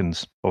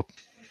 seconds. Or,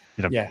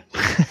 yeah,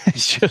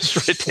 it's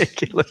just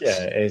ridiculous.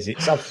 Yeah, it is.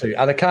 It's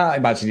absolutely, and I can't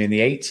imagine in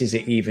the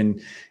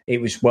 80s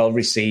it was well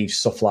received,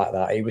 stuff like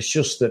that. It was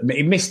just that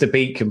it missed the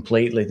beat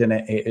completely,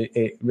 didn't it?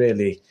 It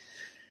really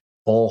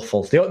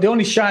awful. The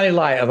only shining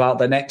light about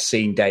the next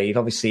scene, Dave,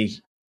 obviously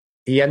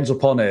he ends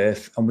up on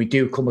Earth, and we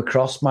do come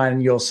across Mine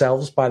and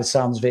Yourselves, by the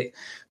sounds of it,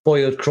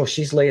 Boyhood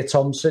Crushes, Leah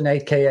Thompson,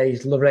 aka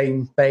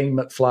Lorraine Bain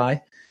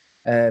McFly,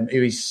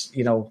 who is,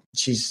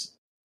 she's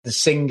the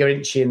singer,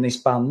 isn't she, in this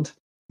band?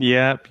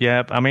 Yep.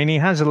 I mean, he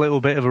has a little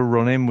bit of a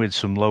run-in with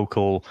some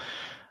local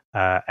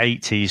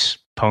 80s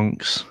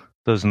punks,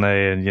 doesn't he?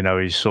 And,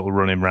 he's sort of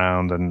running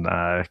around and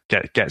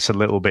gets a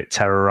little bit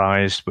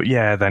terrorized. But,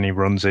 yeah, then he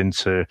runs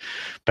into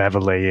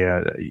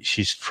Beverly.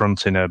 She's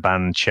fronting her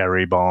band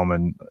Cherry Bomb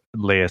and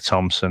Leah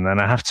Thompson. And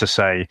I have to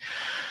say,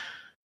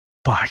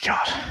 by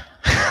God.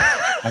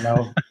 I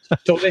know.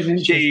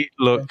 She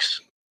looks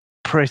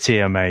pretty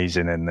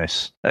amazing in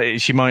this.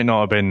 She might not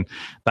have been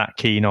that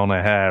keen on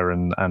her hair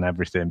and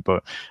everything,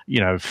 but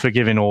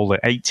forgiving all the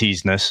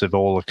 80s-ness of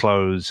all the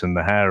clothes and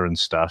the hair and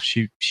stuff,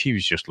 she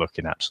was just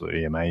looking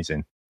absolutely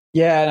amazing.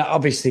 Yeah, and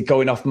obviously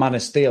going off Man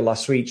of Steel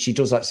last week, she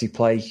does actually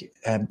play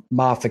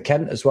Martha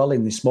Kent as well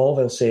in the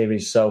Smallville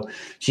series. So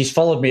she's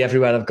followed me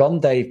everywhere I've gone,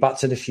 Dave, Back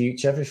to the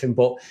Future, everything.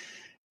 But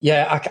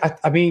yeah,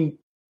 I mean,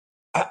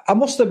 I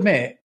must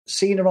admit,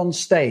 seeing her on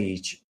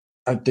stage,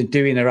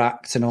 doing her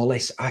act and all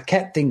this, I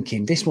kept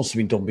thinking this must have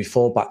been done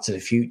before Back to the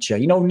Future.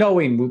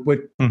 Knowing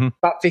we're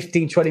about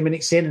 15, 20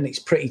 minutes in and it's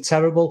pretty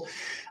terrible.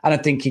 And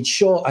I'm thinking,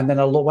 sure. And then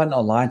I went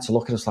online to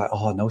look and it's like,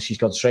 oh no, she's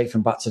gone straight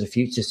from Back to the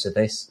Future to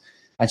this.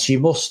 And she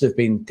must have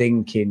been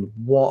thinking,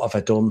 what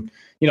have I done?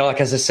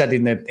 Like as I said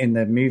in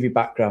the movie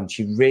background,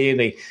 she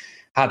really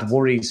had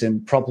worries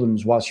and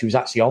problems while she was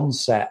actually on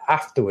set.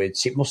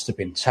 Afterwards, it must have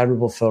been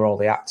terrible for all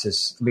the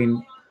actors. I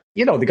mean,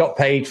 they got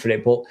paid for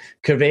it, but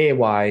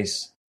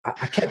career-wise,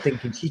 I kept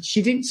thinking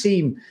she didn't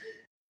seem.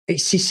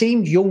 She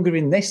seemed younger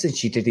in this than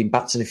she did in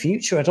Back to the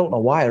Future. I don't know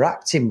why her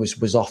acting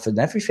was off and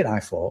everything. I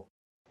thought.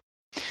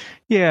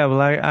 Yeah, well,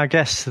 I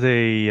guess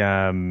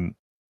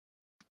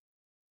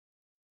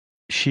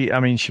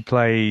she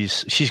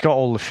plays. She's got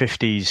all the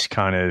 50s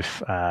kind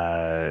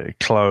of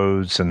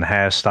clothes and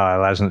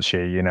hairstyle, hasn't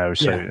she?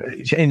 So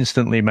it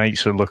instantly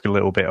makes her look a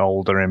little bit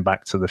older in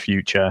Back to the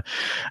Future,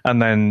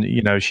 and then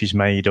she's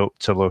made up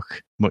to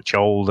look much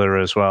older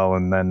as well,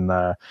 and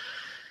then.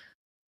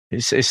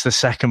 It's the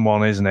second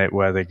one, isn't it,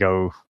 where they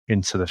go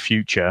into the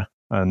future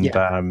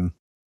and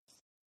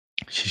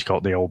she's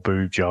got the old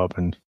boob job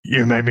and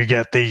you made me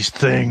get these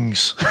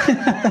things.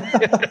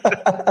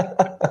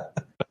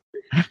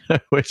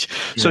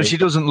 So she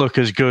doesn't look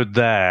as good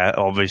there,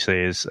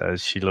 obviously, as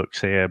she looks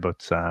here.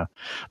 But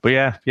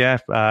yeah.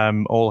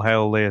 All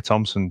hail Leah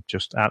Thompson,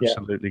 just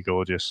absolutely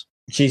gorgeous.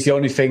 She's the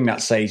only thing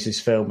that saves this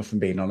film, if I'm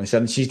being honest.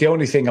 And she's the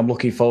only thing I'm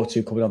looking forward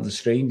to coming on the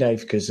screen,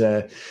 Dave, because,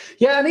 the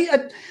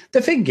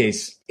thing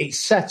is, it's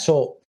set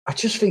up, I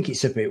just think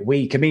it's a bit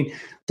weak. I mean,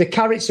 the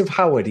character of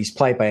Howard is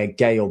played by a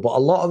Gale, but a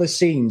lot of the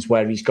scenes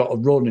where he's got to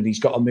run and he's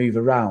got to move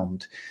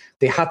around,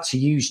 they had to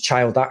use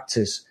child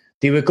actors.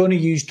 They were going to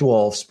use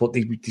dwarfs, but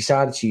they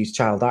decided to use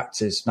child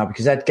actors. Now,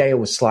 because Ed Gale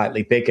was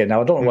slightly bigger.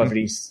 Now, I don't know whether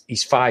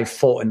he's 5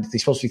 foot and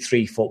he's supposed to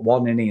be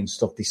 3'1", isn't he, and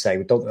stuff they say.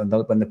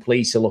 When the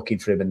police are looking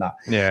for him and that.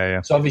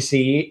 Yeah. So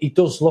obviously he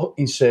does look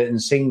in certain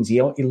scenes.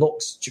 He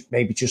looks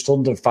maybe just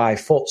under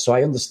 5 foot. So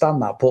I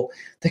understand that. But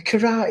the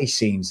karate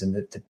scenes and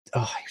it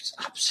was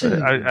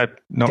absolutely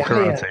not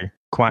karate,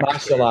 quack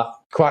martial art,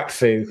 quack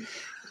fu.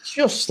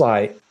 Just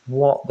like,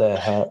 what the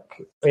heck?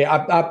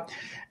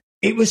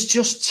 It was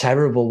just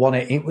terrible,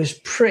 wasn't it? It was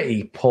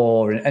pretty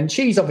poor. And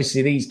she's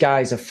obviously, these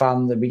guys are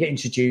fans and we get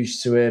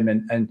introduced to him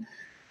and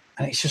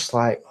it's just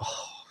like,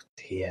 oh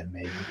Yeah,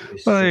 maybe.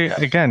 Well,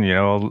 again,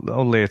 old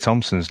Leah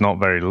Thompson's not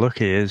very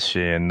lucky, is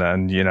she?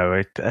 And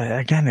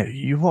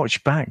you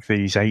watch back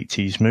these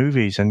 80s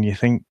movies and you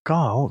think,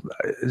 God,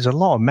 there's a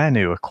lot of men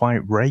who are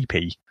quite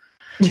rapey.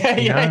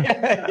 Yeah.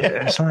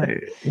 It's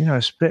like,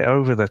 it's a bit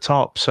over the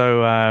top.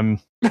 So, I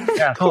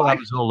thought that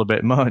was all a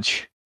bit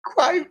much.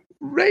 Quite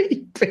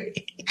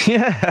rapey.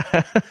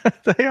 Yeah,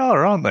 they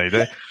are, aren't they?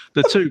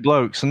 The two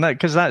blokes, and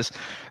because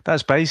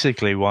that's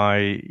basically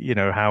why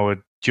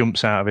Howard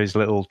jumps out of his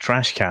little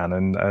trash can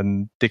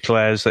and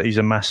declares that he's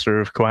a master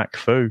of quack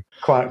foo.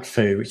 Quack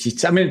foo, which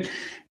is,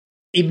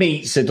 he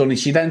meets her, doesn't he?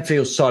 She then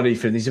feels sorry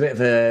for him. There's a bit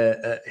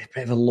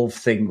of a love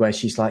thing where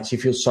she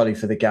feels sorry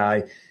for the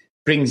guy,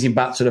 brings him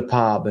back to the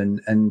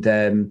apartment, and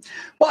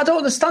what I don't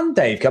understand,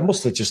 Dave, I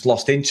must have just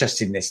lost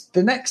interest in this.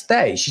 The next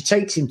day, she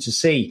takes him to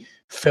see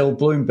Phil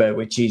Bloomberg,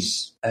 which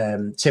is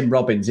Tim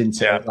Robbins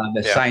into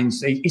the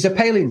science. He's a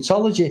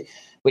paleontology,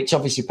 which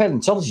obviously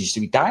paleontology used to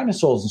be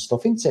dinosaurs and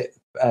stuff, isn't it?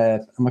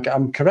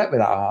 I'm correct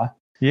with that, are?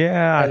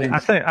 Yeah,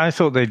 I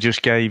thought they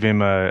just gave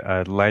him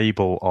a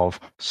label of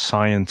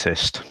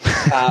scientist.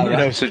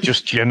 Right. So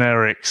just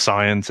generic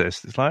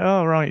scientist. It's like,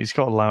 oh, right, he's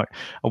got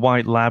a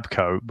white lab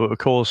coat. But of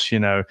course,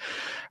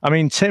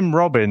 Tim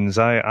Robbins,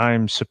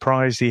 I'm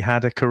surprised he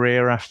had a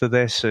career after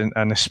this,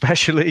 and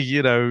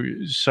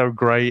especially, so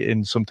great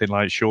in something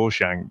like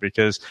Shawshank,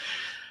 because,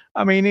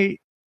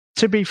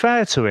 to be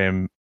fair to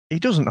him, he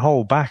doesn't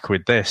hold back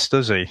with this,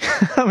 does he?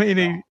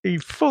 He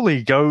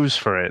fully goes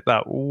for it,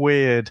 that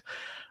weird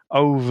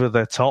over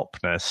the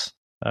topness.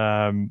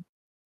 I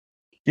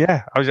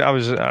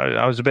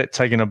was a bit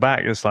taken aback.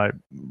 It's like,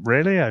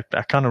 really? I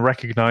kind of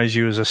recognize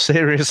you as a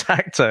serious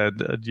actor,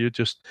 and you're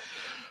just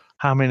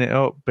hamming it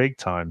up big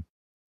time.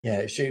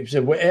 Yeah,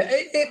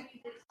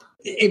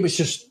 it was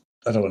just,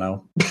 I don't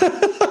know.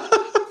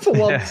 For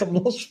once, I'm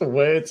lost for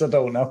words. I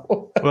don't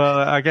know. Well,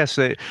 I guess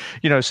so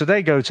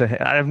they go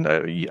to.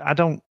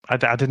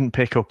 I didn't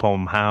pick up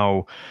on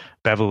how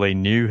Beverly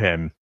knew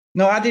him.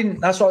 No, I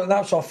didn't. That's what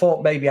I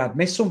thought. Maybe I'd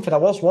missed something. I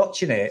was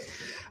watching it,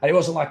 and it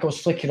wasn't like I was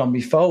flicking on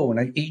my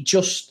phone. It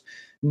just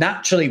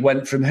naturally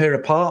went from her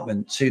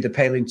apartment to the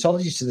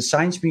paleontologist to the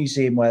science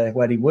museum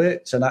where he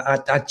worked, and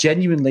I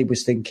genuinely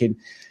was thinking,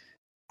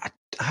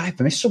 I've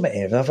missed something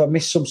here. Have I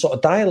missed some sort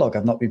of dialogue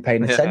I've not been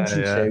paying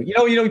attention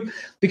to?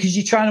 Because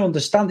you're trying to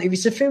understand. If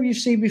it's a film you've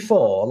seen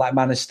before, like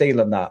Man of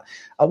Steel and that,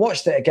 I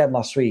watched it again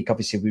last week.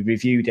 Obviously, we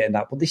reviewed it and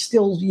that, but there's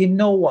still,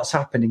 what's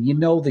happening.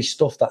 There's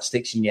stuff that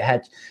sticks in your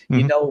head.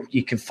 Mm-hmm.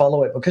 You can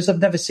follow it. Because I've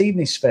never seen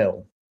this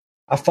film,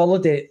 I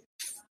followed it,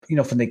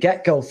 from the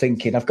get-go,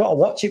 thinking I've got to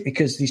watch it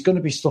because there's going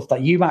to be stuff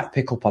that you might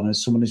pick up on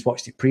as someone who's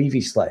watched it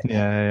previously.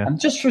 Yeah. And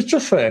just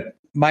for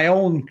my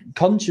own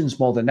conscience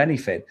more than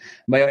anything,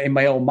 in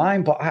my own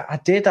mind. But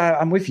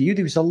I'm with you.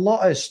 There was a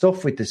lot of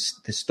stuff with the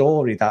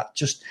story that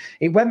just,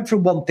 it went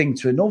from one thing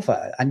to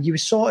another. And you were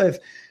sort of,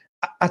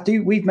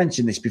 we've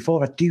mentioned this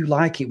before, I do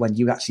like it when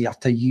you actually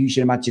have to use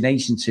your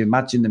imagination to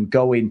imagine them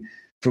going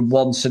from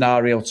one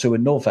scenario to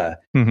another.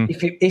 Mm-hmm.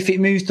 If it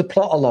moves the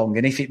plot along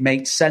and if it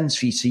makes sense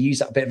for you to use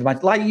that bit of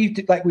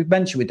imagination, like we've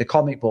mentioned with the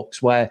comic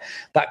books, where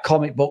that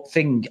comic book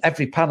thing,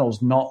 every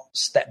panel's not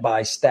step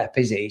by step,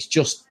 is it?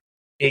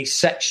 It's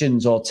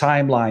sections or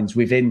timelines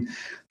within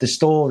the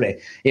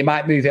story. It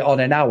might move it on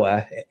an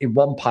hour in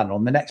one panel,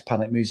 and the next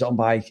panel it moves it on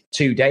by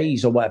 2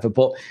 days or whatever.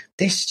 But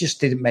this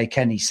just didn't make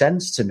any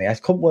sense to me. I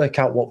couldn't work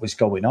out what was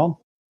going on.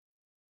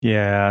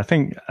 Yeah, I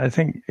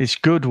think it's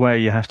good where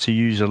you have to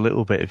use a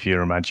little bit of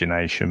your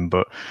imagination,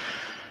 but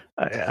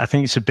I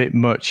think it's a bit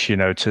much,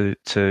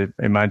 to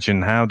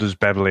imagine how does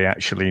Beverly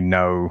actually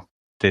know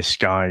this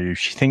guy who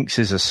she thinks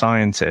is a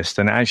scientist,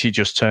 and it actually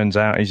just turns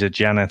out he's a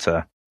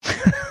janitor.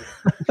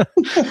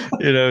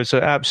 So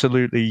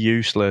absolutely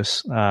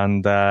useless.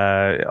 And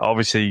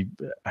obviously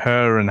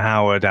her and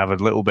Howard have a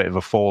little bit of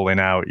a falling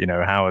out.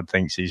 Howard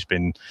thinks he's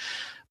been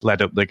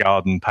led up the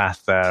garden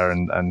path there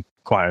and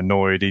quite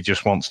annoyed. He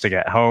just wants to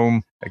get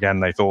home. Again,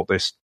 they thought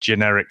this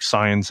generic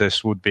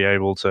scientist would be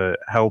able to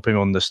help him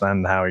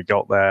understand how he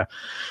got there.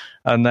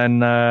 And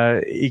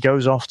then he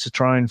goes off to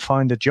try and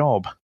find a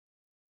job.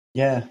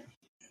 Yeah.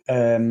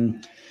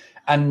 And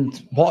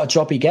what a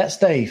job he gets,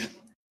 Dave.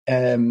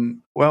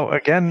 Well,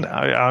 again,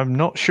 I'm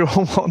not sure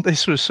what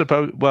this was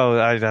supposed. Well,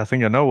 I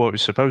think I know what it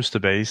was supposed to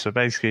be. So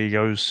basically, he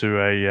goes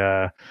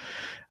to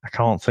I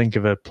can't think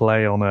of a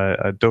play on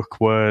a duck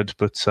word,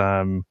 but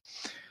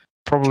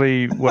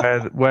probably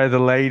where the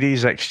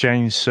ladies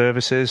exchange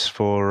services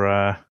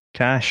for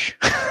cash.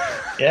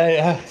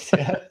 Yeah.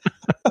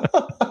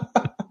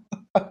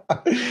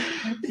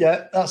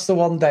 Yeah, that's the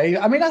one, Dave.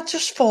 I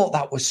just thought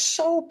that was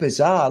so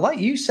bizarre. Like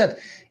you said,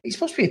 it's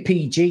supposed to be a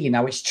PG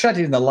now. It's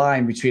treading the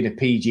line between a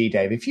PG,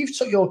 Dave. If you've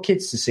took your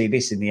kids to see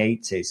this in the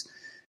 80s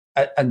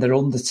and they're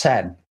under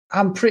 10,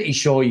 I'm pretty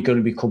sure you're going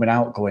to be coming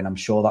out going, I'm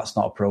sure that's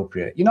not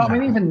appropriate. You know what I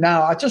mean? Even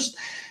now, I just,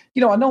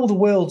 I know the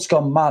world's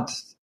gone mad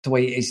the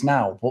way it is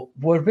now, but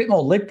we're a bit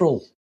more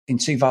liberal in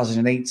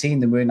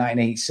 2018 than we were in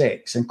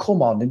 1986. And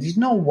come on, and there's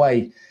no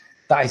way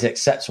that is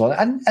acceptable.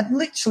 And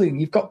literally,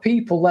 you've got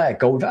people there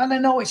going, and I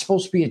know it's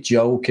supposed to be a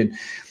joke, and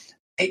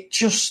it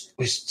just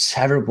was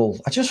terrible.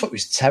 I just thought it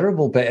was a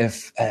terrible bit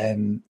of,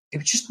 it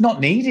was just not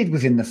needed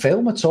within the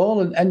film at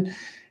all. And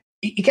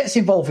he gets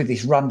involved with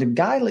this random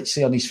guy,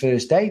 literally on his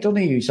first day, doesn't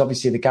he? Who's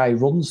obviously the guy who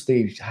runs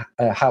the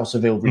House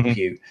of Ill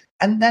Repute.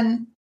 And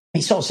then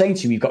he's sort of saying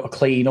to him, you've got to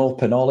clean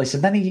up and all this.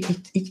 And then he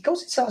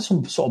goes into like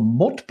some sort of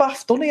mud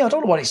bath, doesn't he? I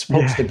don't know what it's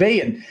supposed to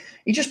be. And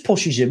he just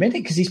pushes him in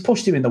it because he's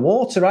pushed him in the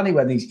water, hasn't he,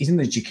 when he's in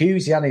the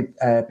jacuzzi.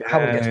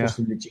 Howard gets pushed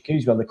in the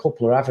jacuzzi when the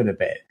couple are having a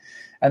bit.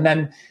 And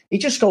then he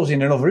just goes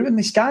in another room and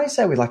this guy's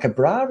there with like a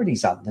bra in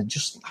his hand and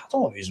just, I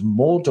don't know if it was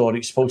mud or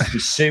it's supposed to be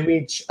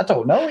sewage. I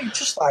don't know. He's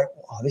just like,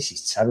 oh, this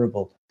is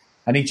terrible.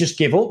 And he just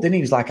give up. Then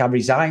he was like, I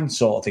resigned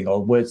sort of thing,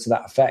 or words to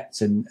that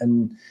effect.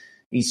 And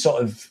he's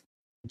sort of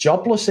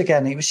jobless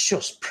again. It was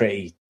just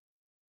pretty,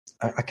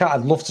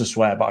 I'd love to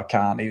swear, but I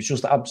can't. It was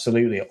just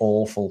absolutely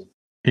awful.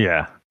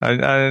 Yeah.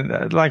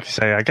 I like you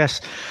say, I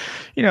guess,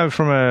 you know,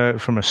 from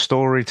a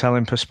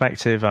storytelling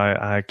perspective,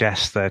 I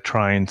guess they're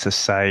trying to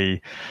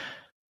say,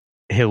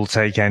 he'll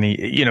take any,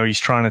 you know, he's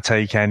trying to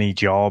take any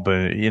job,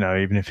 you know,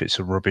 even if it's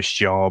a rubbish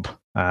job,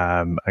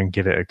 and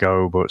give it a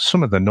go. But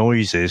some of the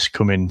noises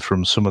coming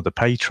from some of the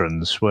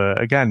patrons were,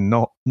 again,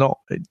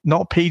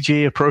 not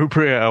PG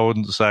appropriate, I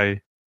wouldn't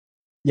say.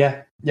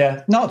 Yeah,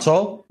 not at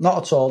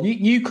all.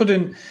 You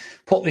couldn't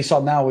put this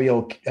on now with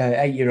your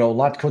 8-year-old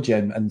lad, could you?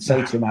 And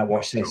say to him, "I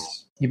watch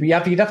this."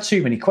 You'd have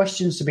too many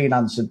questions to be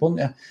answered,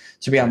 wouldn't you?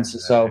 To be answered.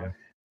 So.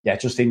 Yeah,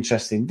 just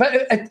interesting.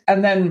 But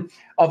and then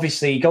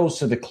obviously he goes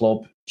to the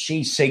club.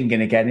 She's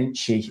singing again, isn't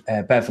she,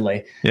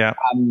 Beverly? Yeah.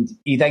 And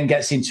he then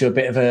gets into a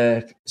bit of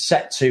a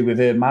set to with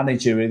her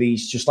manager, with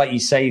these, just like you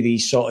say,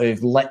 these sort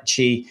of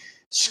lechy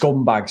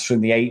scumbags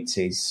from the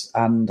 80s,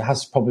 and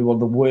has probably one of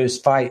the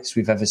worst fights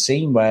we've ever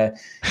seen, where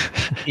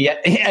he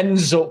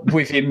ends up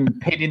with him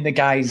pinning the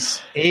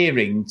guy's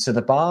earring to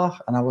the bar.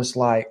 And I was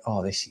like,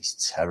 oh, this is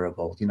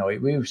terrible. You know,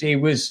 it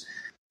was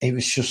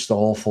just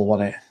awful,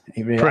 wasn't it?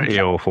 Really, pretty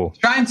awful.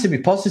 I'm trying to be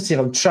positive.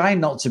 I'm trying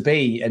not to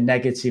be a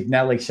negative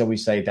Nelly, shall we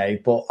say,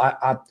 Dave. But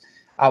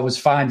I was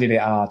finding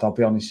it hard. I'll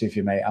be honest with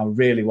you, mate. I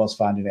really was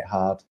finding it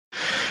hard.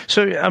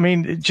 So, I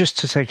mean, just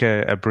to take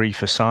a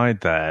brief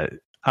aside there,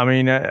 I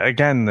mean,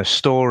 again, the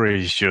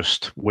story is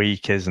just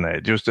weak, isn't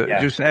it? Just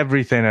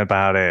everything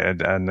about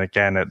it. And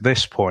again, at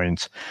this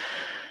point,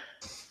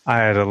 I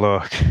had a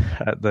look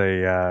at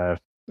the...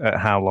 at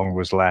how long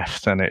was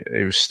left, and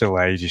it was still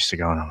ages to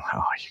go. And I'm like,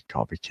 oh, you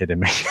can't be kidding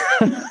me.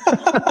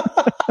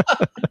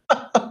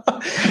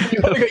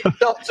 You've got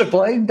yourself to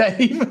blame,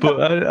 Dave.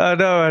 But I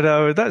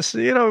know. That's,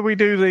 you know, we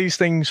do these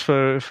things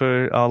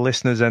for our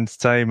listeners'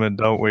 entertainment,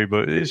 don't we?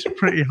 But it's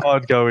pretty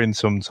hard going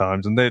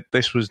sometimes, and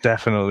this was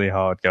definitely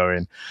hard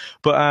going.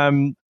 But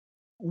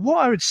what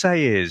I would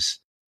say is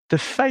the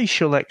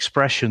facial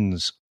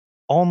expressions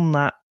on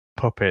that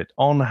puppet,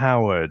 on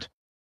Howard,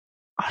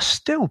 are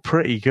still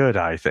pretty good,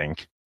 I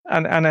think.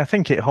 And I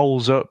think it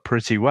holds up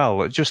pretty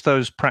well. Just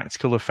those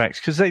practical effects,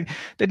 because they'd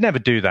never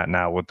do that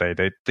now, would they?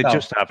 They'd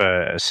just have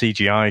a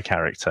CGI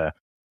character,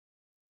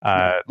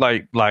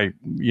 like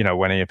you know,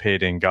 when he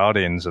appeared in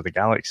Guardians of the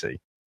Galaxy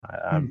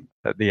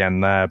at the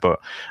end there. But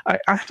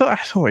I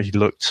thought he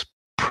looked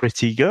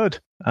pretty good.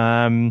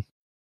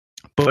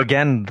 But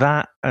again,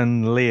 that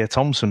and Leah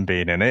Thompson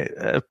being in it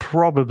are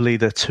probably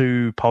the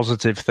two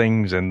positive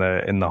things in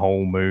the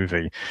whole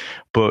movie.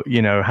 But,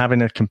 you know,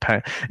 having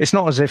it's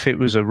not as if it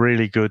was a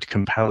really good,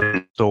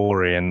 compelling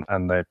story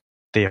and the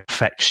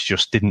effects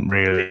just didn't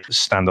really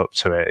stand up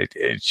to it.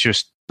 It's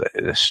just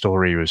the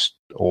story was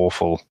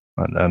awful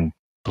and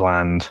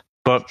bland.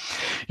 But,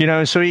 you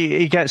know, so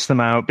he gets them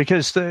out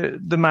because the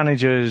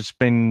manager's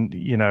been,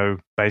 you know,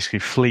 basically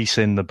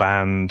fleecing the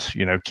band,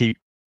 you know,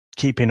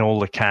 keeping all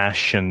the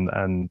cash,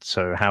 and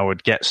so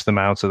Howard gets them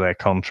out of their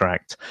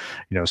contract,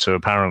 you know. So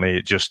apparently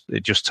it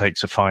just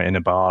takes a fight in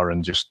a bar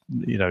and just,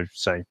 you know,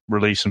 say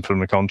release them from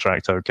the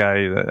contract,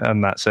 okay,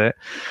 and that's it.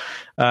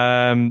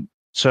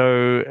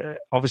 So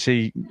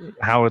obviously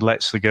Howard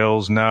lets the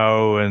girls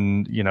know,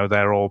 and, you know,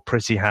 they're all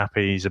pretty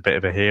happy. He's a bit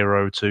of a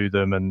hero to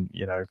them, and,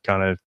 you know,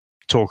 kind of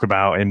talk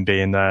about him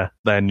being their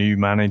new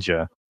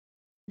manager.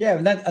 Yeah,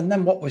 and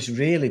then what was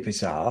really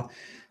bizarre,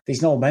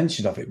 there's no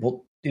mention of it, but,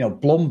 you know,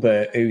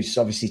 Blumbert, who's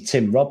obviously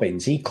Tim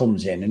Robbins, he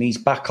comes in and he's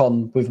back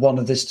on with one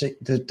of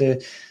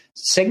the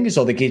singers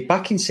or the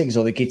backing singers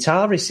or the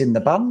guitarists in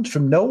the band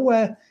from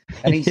nowhere,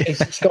 and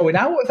he's going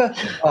out with her.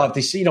 Oh,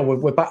 this, you know,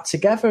 we're back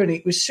together, and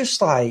it was just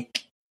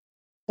like,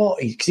 what?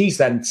 Because he's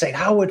then saying,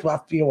 Howard,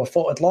 you know, I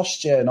thought I'd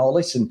lost you and all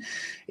this, and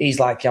he's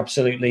like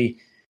absolutely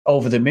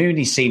over the moon.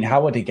 He's seen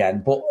Howard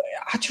again, but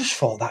I just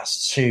thought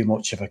that's too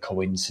much of a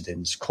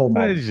coincidence. Come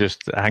on. He's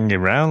just hanging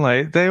around.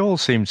 Like, they all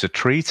seem to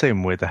treat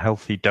him with a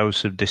healthy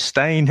dose of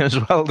disdain as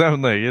well,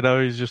 don't they? You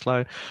know, he's just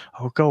like,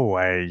 oh, go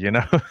away, you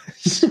know.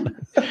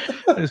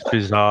 It's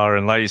bizarre.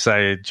 And like you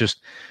say,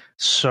 just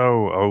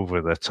so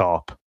over the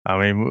top. I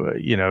mean,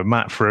 you know,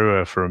 Matt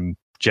Frewer from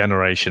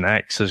Generation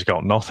X has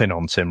got nothing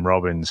on Tim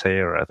Robbins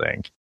here, I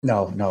think.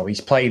 No,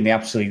 he's playing the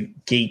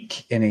absolute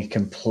geek in a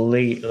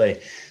completely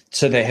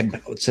to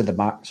the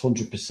max,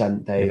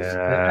 100%, Dave.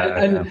 Yeah.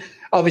 And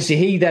obviously,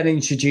 he then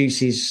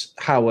introduces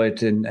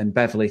Howard and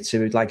Beverly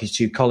to like his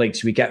two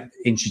colleagues. We get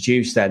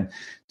introduced then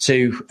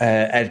to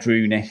Ed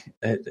Rooney.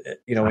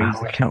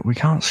 We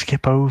can't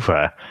skip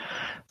over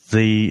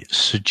the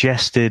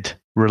suggested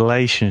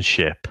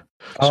relationship.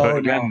 Oh, so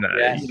again, no.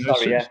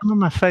 Yeah, some of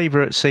my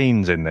favourite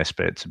scenes in this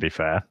bit, to be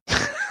fair.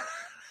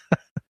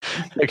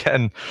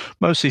 Again,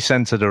 mostly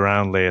centred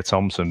around Leah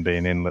Thompson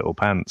being in little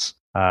pants.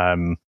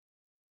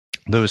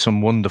 There were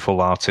some wonderful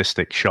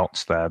artistic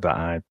shots there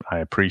that I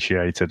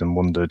appreciated and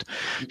wondered,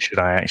 should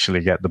I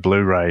actually get the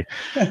Blu-ray?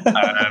 But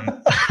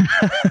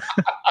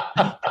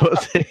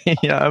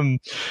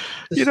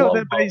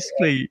they're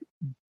basically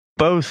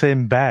both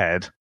in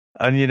bed,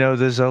 and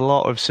there's a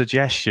lot of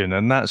suggestion,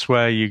 and that's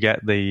where you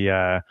get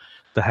the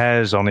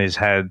hairs on his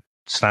head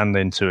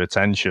standing to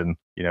attention,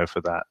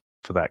 for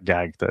that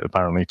gag that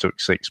apparently took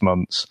 6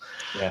 months.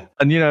 Yeah,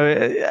 and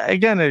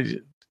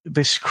again,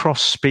 this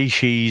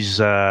cross-species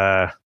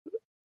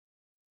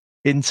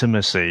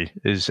intimacy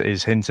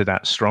is hinted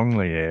at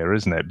strongly here,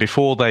 isn't it?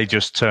 Before they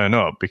just turn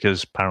up,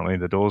 because apparently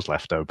the door's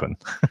left open.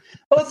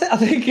 Well, I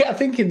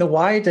think in the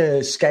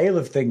wider scale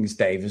of things,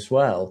 Dave, as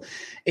well,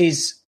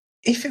 is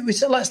if it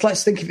was,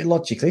 let's think of it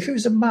logically. If it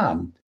was a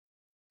man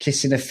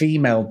kissing a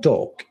female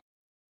duck,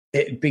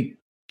 you'd be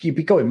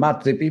going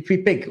mad. There'd be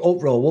big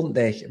uproar, wouldn't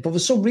they? But for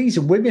some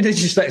reason, women are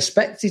just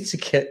expected to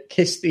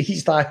kiss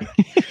these like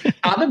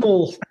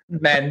animal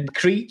men,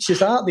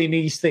 creatures, aren't they? In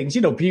these things,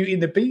 Beauty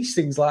and the Beast,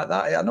 things like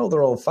that. I know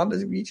they're all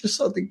fantasy, but you just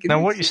sort of thinking.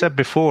 Now, what you said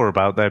before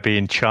about there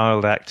being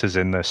child actors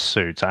in this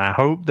suit, I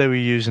hope they were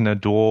using a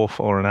dwarf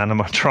or an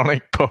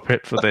animatronic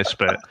puppet for this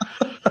bit.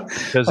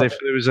 Because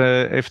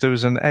if there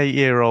was an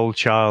 8-year-old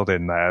child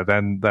in there,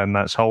 then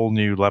that's whole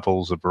new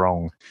levels of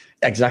wrong.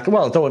 Exactly.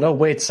 Well, I don't know.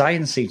 Weird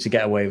Science seemed to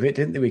get away with it,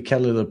 didn't they, with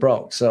Kelly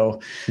LeBrock?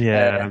 So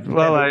yeah.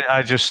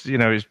 I just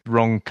it's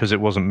wrong because it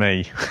wasn't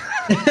me.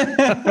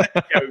 Yeah,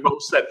 we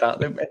both said that,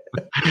 didn't we?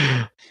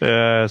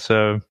 Yeah.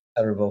 So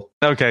terrible.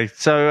 Okay.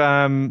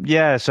 So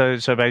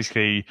So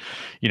basically,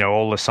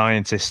 all the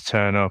scientists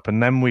turn up,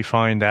 and then we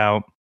find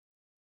out.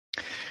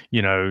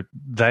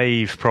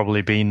 They've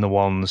probably been the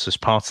ones, as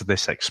part of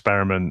this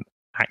experiment,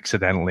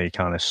 accidentally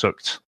kind of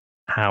sucked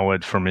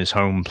Howard from his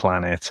home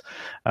planet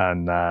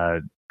and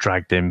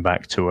dragged him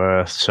back to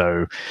Earth.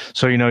 So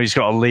he's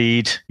got a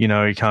lead. He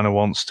kind of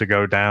wants to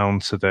go down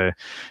to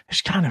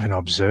it's kind of an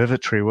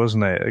observatory,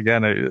 wasn't it?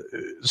 Again,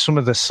 some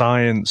of the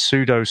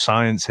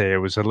pseudo-science here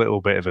was a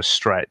little bit of a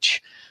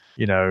stretch.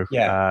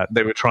 Yeah.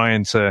 They were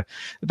trying to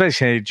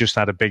basically just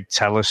had a big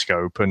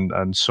telescope,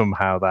 and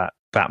somehow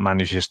that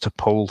manages to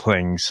pull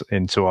things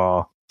into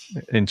our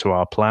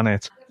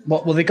planet.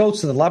 Well, they go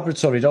to the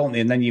laboratory, don't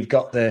they? And then you've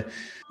got the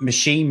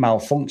machine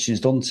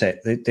malfunctions, don't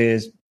it?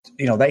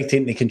 They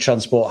think they can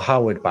transport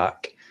Howard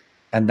back,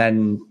 and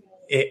then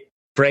it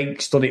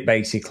breaks, doesn't it,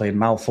 basically, and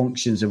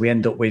malfunctions, and we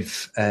end up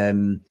with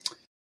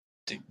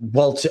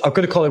Walter. I'm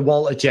going to call him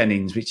Walter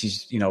Jennings, which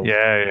is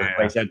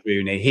Ed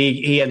Rooney.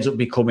 He ends up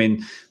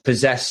becoming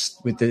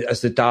possessed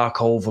as the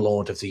Dark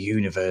Overlord of the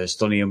universe,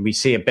 doesn't he? And we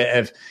see a bit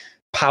of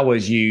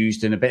powers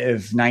used and a bit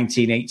of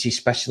 1980s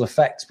special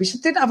effects, which I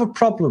didn't have a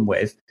problem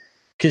with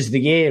because of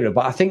the era.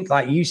 But I think,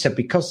 like you said,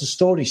 because the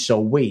story's so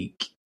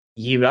weak,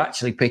 you're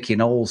actually picking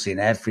holes in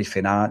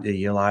everything, aren't you?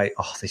 You're like,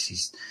 oh, this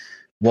is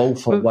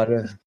woeful.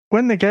 Whatever.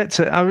 When they get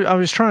to, I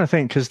was trying to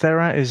think, because they're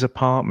at his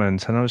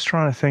apartment, and I was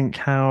trying to think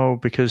how,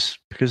 because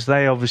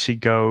they obviously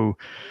go.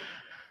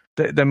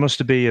 There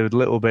must be a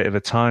little bit of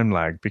a time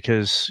lag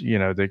because,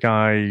 the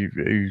guy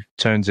who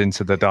turns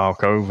into the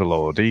Dark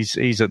Overlord,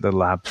 he's at the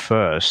lab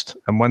first.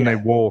 And when they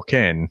walk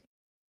in,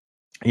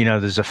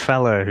 there's a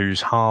fella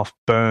who's half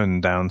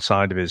burned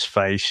downside of his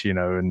face,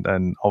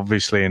 and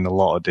obviously in a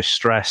lot of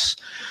distress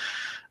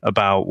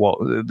about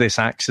this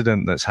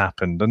accident that's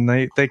happened. And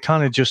they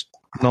kind of just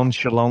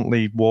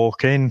nonchalantly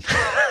walk in.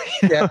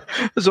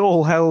 There's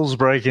all hell's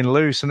breaking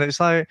loose. And it's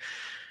like,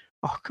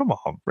 oh, come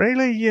on,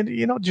 really?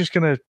 You're not just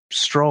going to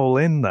stroll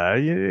in there.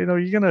 You're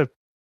going to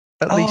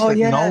at least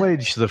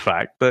acknowledge the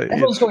fact that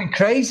everyone's going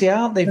crazy,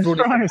 aren't they?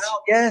 Right.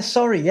 Yeah,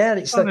 sorry, yeah.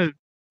 It's kind of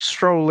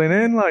strolling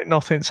in like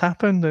nothing's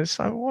happened. It's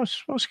like,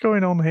 what's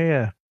going on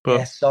here? But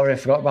yeah, sorry, I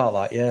forgot about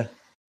that.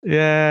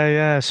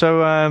 Yeah.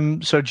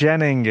 So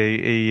Jennings,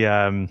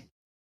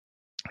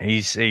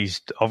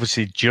 he's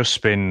obviously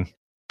just been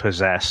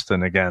possessed,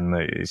 and again,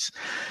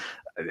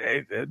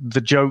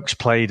 the joke's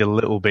played a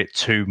little bit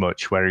too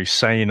much where he's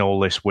saying all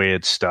this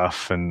weird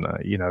stuff and,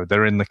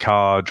 they're in the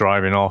car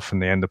driving off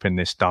and they end up in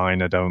this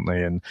diner, don't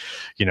they? And,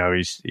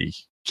 he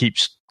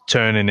keeps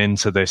turning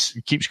into this,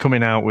 he keeps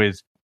coming out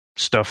with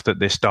stuff that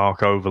this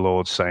Dark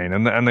Overlord's saying.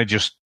 And they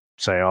just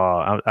say,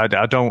 oh, I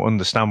don't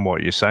understand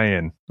what you're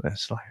saying.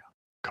 It's like,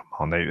 come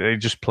on, they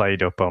just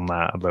played up on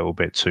that a little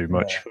bit too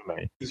much for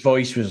me. His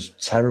voice was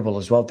terrible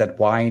as well, dead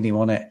whiny,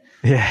 wasn't it?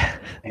 Yeah.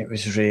 It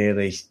was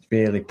really,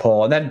 really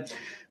poor. And then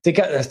they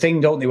get a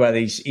thing, don't they, where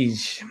they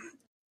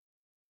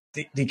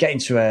get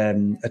into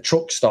a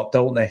truck stop,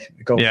 don't they?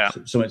 Go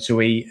for something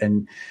to eat,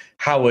 and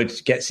Howard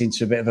gets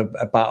into a bit of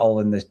a battle,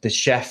 and the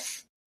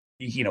chef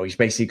he's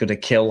basically going to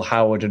kill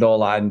Howard and all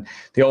that. And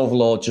the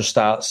Overlord just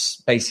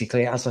starts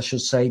basically, as I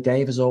should say,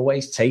 Dave, as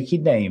always,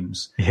 taking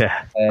names.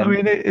 Yeah. I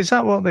mean, is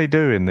that what they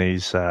do in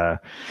these,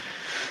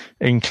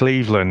 in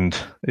Cleveland?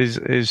 Is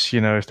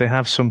if they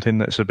have something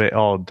that's a bit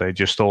odd, they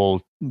just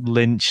all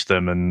lynch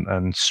them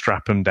and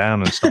strap them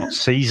down and start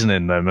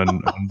seasoning them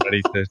and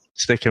ready to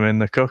stick them in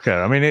the cooker.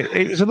 I mean,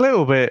 it was a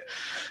little bit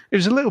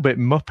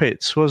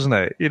Muppets, wasn't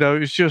it? It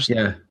was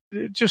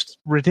just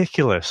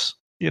ridiculous.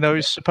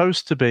 It's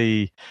supposed to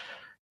be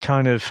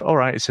kind of, all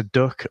right, it's a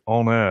duck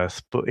on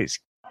Earth, but it's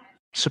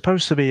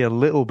supposed to be a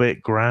little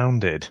bit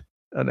grounded.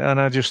 And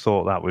I just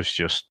thought that was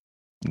just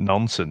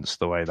nonsense,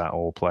 the way that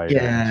all played.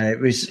 Yeah,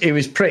 it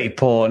was pretty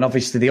poor. And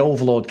obviously the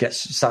Overlord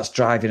starts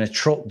driving a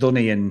truck, doesn't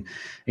he? And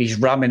he's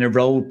ramming a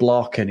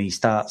roadblock and he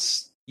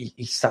starts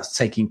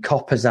taking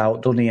coppers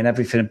out, doesn't he, and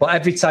everything. But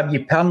every time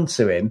you pan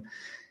to him,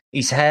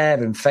 his hair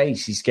and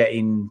face is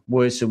getting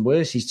worse and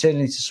worse. He's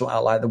turning into something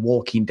like the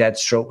Walking Dead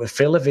stroke with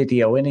filler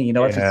video, isn't he?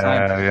 Every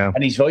time. Yeah.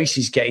 And his voice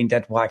is getting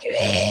dead white.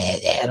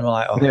 And I'm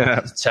like,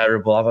 it's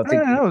terrible. I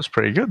think that was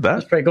pretty good,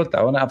 That's pretty good,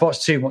 though. And I've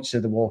watched too much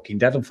of The Walking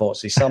Dead,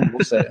 unfortunately. Sam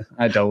loves it.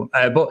 I don't.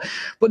 But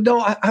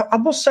no, I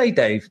must say,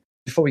 Dave,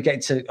 before we get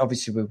into,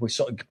 obviously,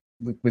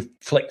 we've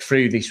flicked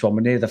through this one.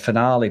 We're near the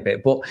finale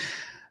bit. But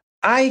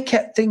I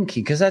kept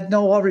thinking, because I had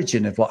no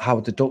origin of what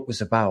Howard the Duck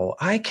was about,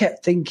 I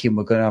kept thinking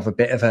we're going to have a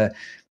bit of a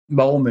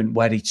moment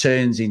where he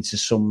turns into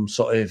some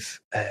sort of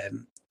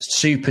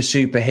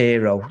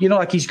superhero,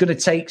 like he's going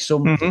to take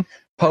some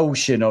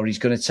potion or he's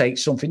going to take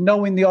something,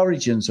 knowing the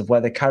origins of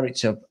where the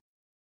character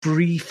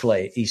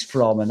briefly is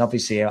from. And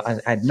obviously I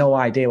had no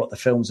idea what the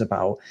film's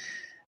about,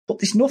 but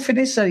there's nothing,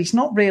 is there? He's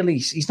not a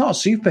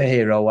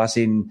superhero as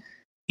in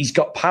he's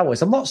got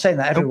powers. I'm not saying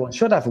that everyone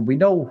should have, and we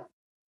know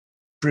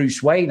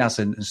Bruce Wayne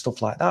hasn't and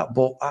stuff like that,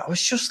 but I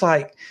was just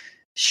like,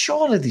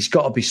 surely there's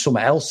got to be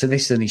something else to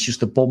this than he's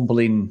just a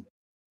bumbling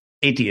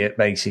idiot,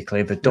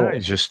 basically, of a duck. No,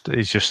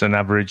 he's just an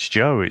average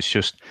Joe. It's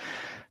just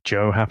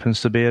Joe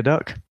happens to be a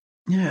duck.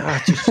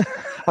 Yeah,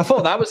 I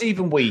thought that was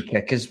even weaker,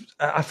 because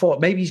I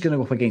thought maybe he's going to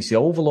go up against the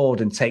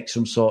Overlord and take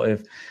some sort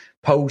of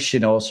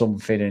potion or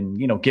something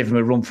and, give him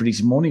a run for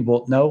his money.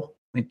 But no,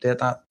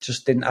 that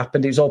just didn't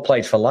happen. It was all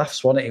played for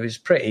laughs, wasn't it? It was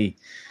pretty...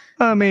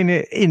 I mean,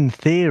 in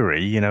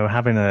theory,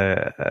 having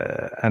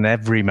an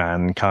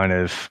everyman kind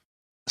of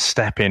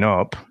stepping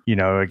up,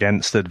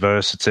 against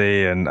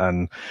adversity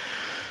and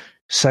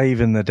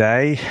saving the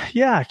day,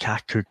 yeah, I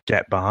could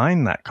get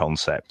behind that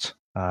concept.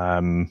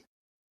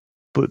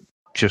 But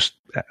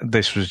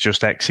this was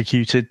just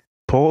executed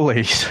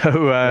poorly,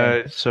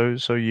 so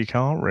you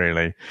can't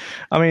really.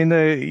 I mean,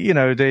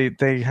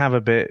 they have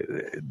a bit.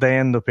 They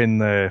end up in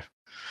the.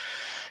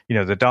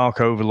 The Dark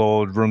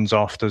Overlord runs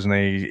off, doesn't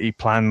he? He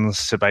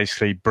plans to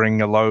basically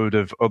bring a load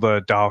of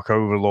other Dark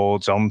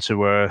Overlords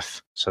onto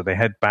Earth. So they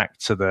head back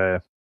to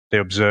the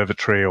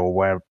observatory or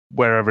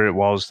wherever it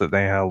was that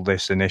they held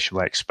this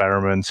initial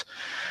experiment.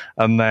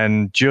 And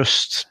then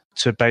just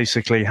to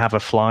basically have a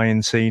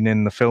flying scene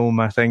in the film,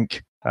 I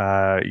think,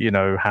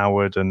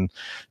 Howard and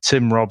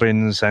Tim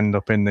Robbins end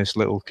up in this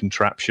little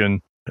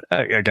contraption.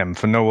 Again,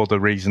 for no other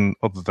reason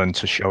other than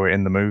to show it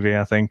in the movie,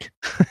 I think.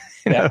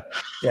 Yeah.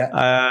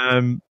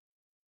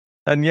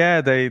 And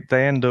they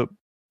end up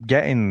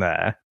getting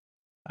there.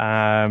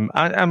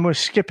 And we're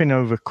skipping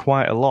over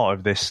quite a lot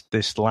of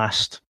this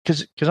last,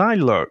 because I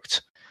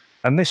looked,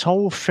 and this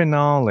whole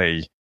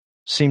finale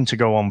seemed to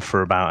go on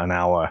for about an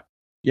hour.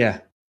 Yeah.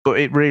 But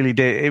it really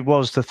did. It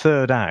was the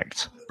third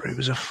act. It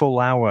was a full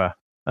hour.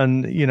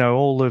 And,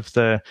 all of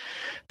the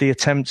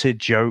attempted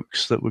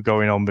jokes that were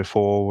going on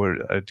before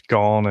had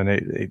gone, and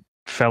it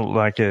felt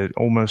like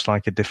almost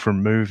like a different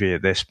movie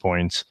at this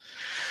point.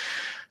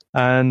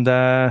 And,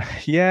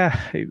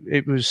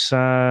 it was,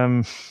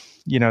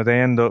 they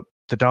end up,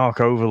 the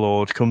Dark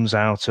Overlord comes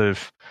out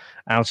of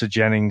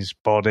Jennings'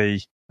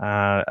 body,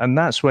 and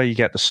that's where you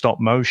get the stop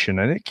motion.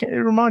 And it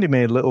reminded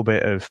me a little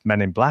bit of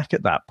Men in Black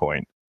at that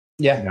point.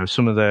 Yeah,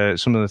 some of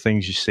the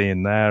things you see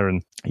in there,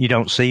 and you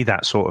don't see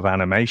that sort of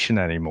animation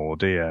anymore,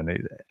 do you? And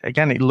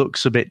it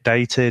looks a bit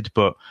dated,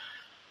 but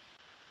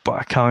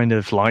I kind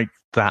of like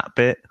that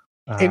bit.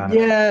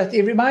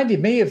 It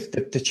reminded me of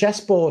the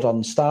chessboard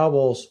on Star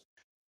Wars.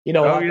 The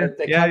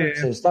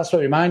characters. Yeah. That's what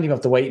it reminded me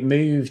of, the way it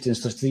moved and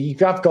stuff. You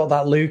have got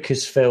that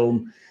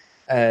Lucasfilm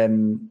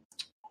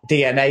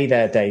DNA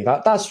there, Dave.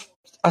 That's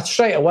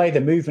straight away, the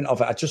movement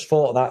of it. I just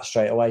thought of that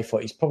straight away.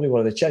 Thought he's probably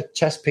one of the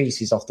chess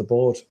pieces off the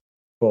board.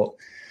 But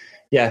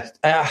yeah,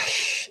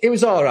 it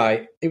was all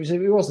right. It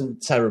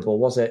wasn't terrible,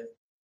 was it?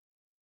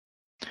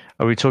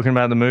 Are we talking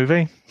about the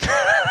movie?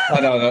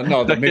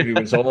 No, the movie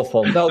was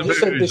awful. No, the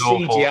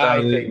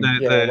CGI thing.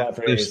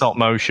 The stop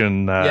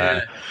motion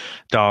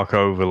Dark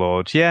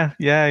Overlord. Yeah.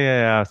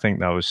 I think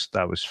that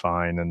was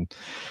fine. And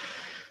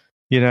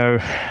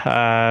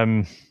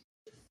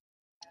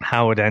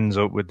Howard ends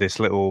up with this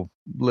little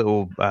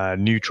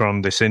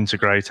neutron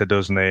disintegrator,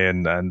 doesn't he?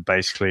 And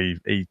basically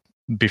he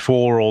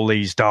before all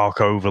these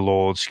dark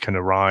overlords can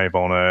arrive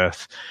on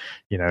Earth,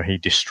 he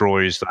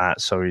destroys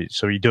that.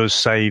 So he does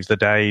save the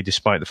day,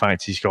 despite the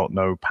fact he's got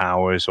no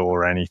powers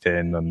or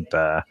anything, and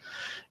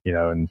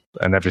and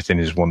everything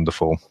is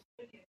wonderful.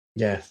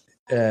 Yeah.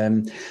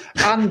 And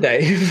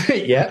Dave,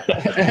 yeah.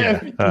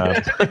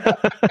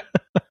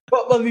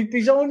 Well,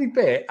 there's only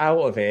bit out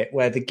of it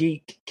where the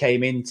geek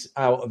came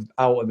out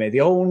of me.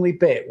 The only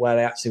bit where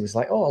I actually was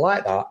like, "Oh, I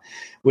like that,"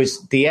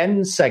 was the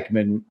end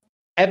segment.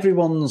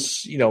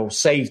 Everyone's,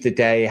 saved the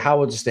day.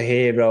 Howard's the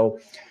hero.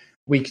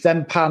 We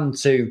then pan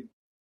to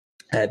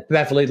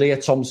Beverly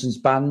Leah Thompson's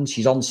band.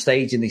 She's on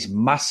stage in this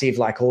massive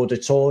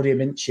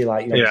auditorium, isn't she?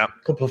 A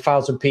couple of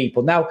thousand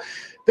people. Now,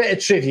 bit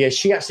of trivia: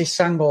 she actually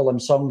sang all them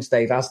songs,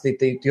 Dave, as did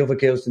the other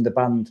girls in the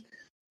band,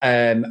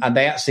 and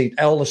they actually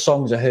all the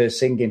songs are her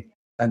singing.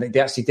 And they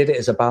actually did it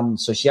as a band.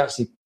 So she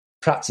actually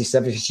practiced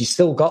everything. She's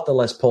still got the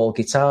Les Paul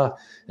guitar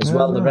as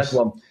well, the red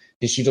one,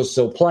 that she does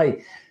still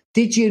play.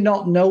 Did you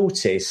not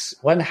notice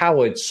when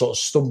Howard sort of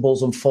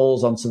stumbles and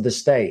falls onto the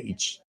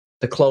stage,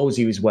 the clothes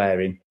he was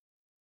wearing?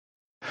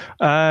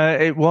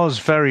 It was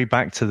very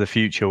Back to the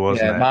Future,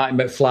 wasn't it? Martin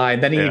McFly.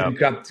 And then he even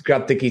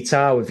grabbed the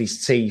guitar with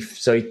his teeth.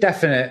 So he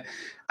definite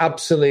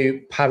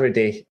absolute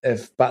parody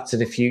of Back to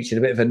the Future,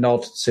 a bit of a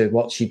nod to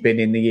what she'd been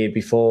in the year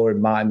before,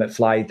 and Martin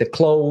McFly. The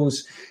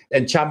clothes,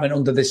 Enchantment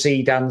Under the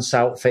Sea dance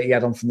outfit he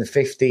had on from the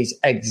 50s,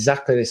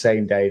 exactly the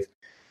same, Dave.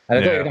 And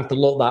I don't even have to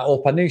look that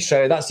up. I knew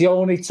straight. That's the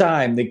only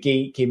time the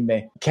geek in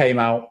me came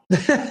out.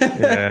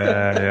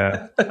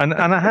 Yeah. And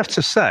I have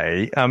to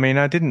say, I mean,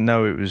 I didn't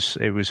know it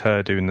was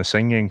her doing the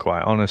singing,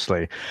 quite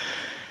honestly.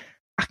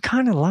 I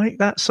kind of like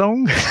that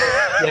song.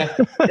 Yeah,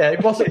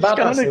 it wasn't bad.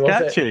 It's kind of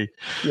catchy.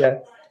 Yeah.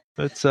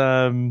 But,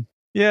 I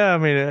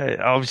mean,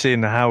 obviously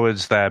in the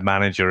Howard's their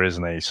manager,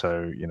 isn't he?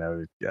 So,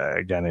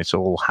 again, it's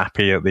all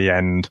happy at the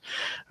end,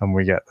 and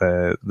we get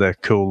the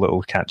cool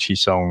little catchy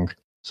song.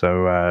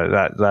 So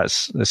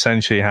that's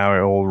essentially how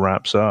it all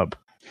wraps up.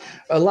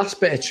 A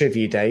last bit of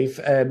trivia, Dave.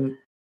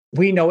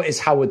 We know it as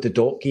Howard the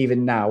Duck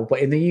even now,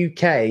 but in the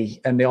UK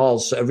and the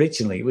Oz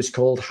originally, it was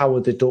called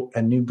Howard the Duck,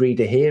 a New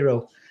Breed of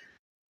Hero.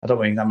 I don't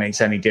think that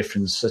makes any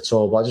difference at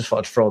all, but I just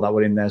thought I'd throw that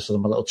one in there so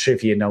my little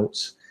trivia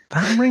notes.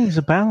 That rings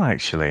a bell,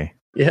 actually.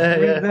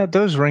 Yeah. That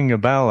does ring a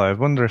bell. I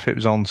wonder if it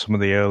was on some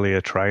of the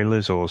earlier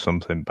trailers or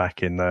something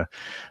back in the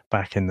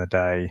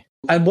day.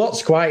 And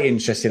what's quite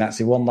interesting,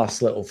 actually, one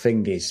last little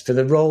thing is, for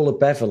the role of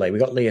Beverly, we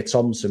got Leah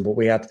Thompson, but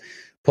we had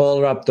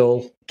Paula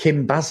Abdul,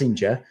 Kim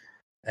Basinger,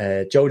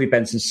 Jodie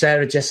Benson,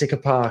 Sarah Jessica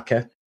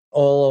Parker,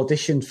 all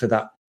auditioned for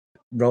that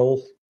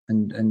role,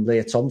 and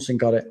Leah Thompson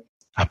got it.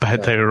 I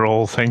bet they were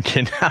all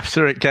thinking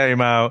after it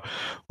came out,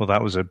 well,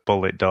 that was a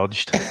bullet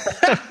dodged.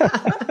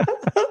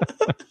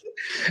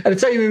 And I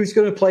tell you who was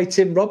going to play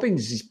Tim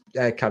Robbins'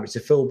 character,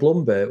 Phil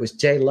Blumber, it was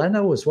Jay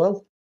Leno as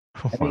well.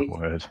 Oh, my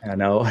word. I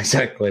know,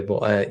 exactly.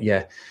 But,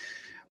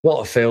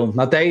 what a film.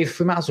 Now, Dave,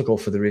 we might as well go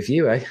for the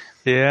review, eh?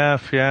 Yeah.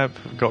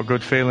 Got a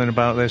good feeling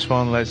about this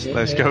one. Let's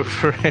go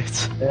for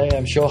it. Yeah,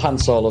 I'm sure Han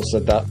Solo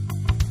said that.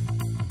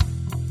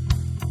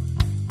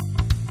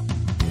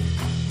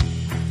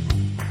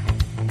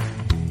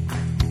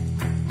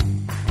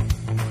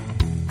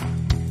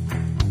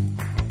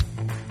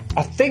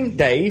 I think,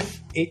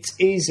 Dave, it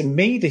is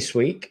me this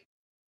week.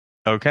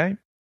 Okay.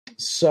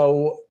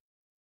 So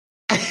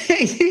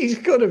he's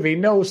going to be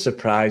no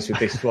surprise with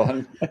this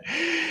one.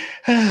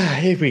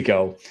 Here we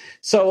go.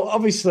 So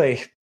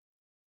obviously,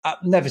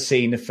 I've never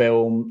seen the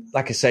film.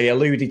 Like I say,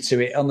 alluded to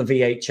it on the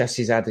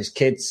VHSs I had as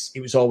kids.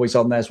 It was always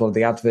on there as one of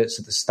the adverts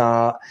at the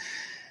start.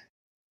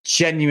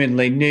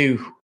 Genuinely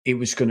knew it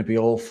was going to be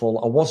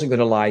awful. I wasn't going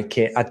to like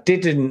it. I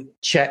didn't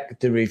check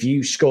the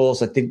review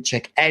scores. I didn't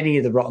check any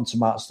of the Rotten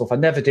Tomatoes stuff. I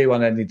never do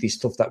on any of these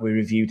stuff that we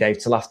review, Dave,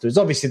 till afterwards.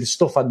 Obviously, the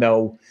stuff I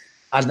know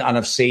and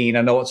I've seen,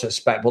 I know what to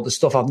expect, but the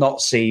stuff I've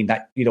not seen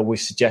that, we've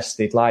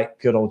suggested, like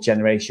good old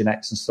Generation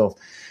X and stuff.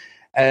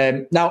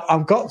 Now,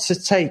 I've got to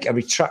take a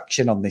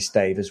retraction on this,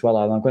 Dave, as well,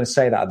 and I'm going to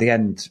say that at the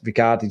end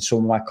regarding some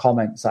of my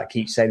comments that I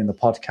keep saying in the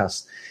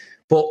podcast.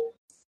 But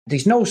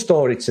there's no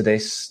story to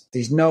this.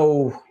 There's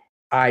no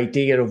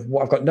idea of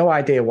what I've got no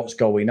idea what's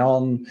going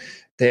on.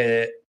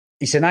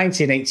 It's a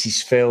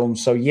 1980s film,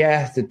 so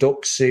the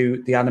duck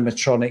suit, the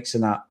animatronics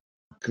and that,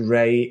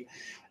 great.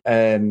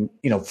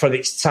 For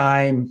its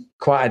time,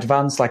 quite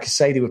advanced. Like I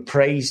say, they were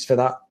praised for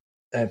that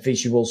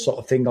visual sort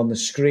of thing on the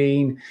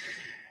screen.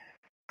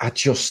 I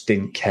just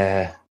didn't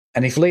care.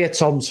 And if Leah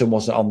Thompson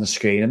wasn't on the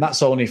screen, and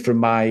that's only from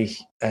my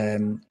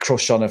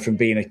crush on her from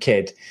being a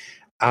kid,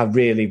 I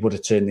really would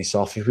have turned this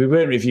off. If we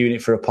weren't reviewing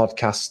it for a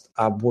podcast,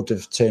 I would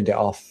have turned it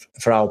off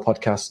for our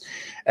podcast.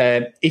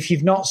 If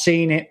you've not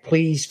seen it,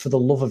 please, for the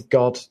love of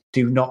God,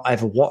 do not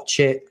ever watch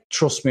it.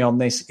 Trust me on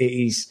this. It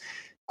is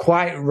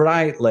quite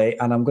rightly,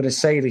 and I'm going to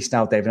say this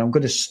now, David, I'm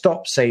going to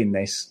stop saying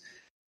this.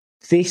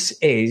 This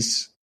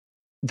is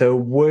the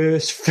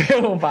worst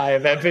film I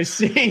have ever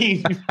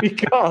seen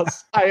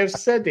because I have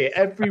said it,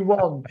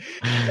 everyone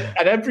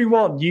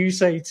you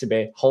say to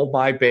me, hold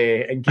my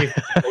beer and give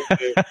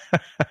me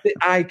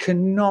I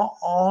cannot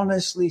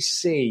honestly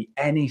see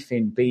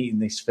anything beating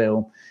this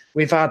film.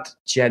 We've had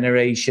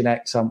Generation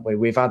X, haven't we?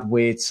 We've had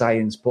Weird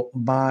Science, but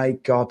my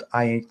God,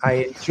 I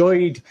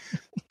enjoyed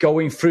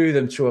going through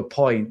them to a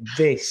point.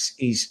 This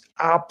is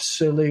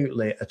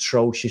absolutely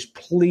atrocious.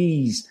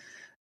 Please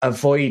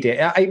avoid it.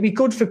 It'd be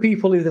good for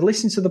people who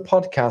listen to the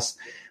podcast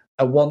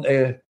and want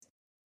to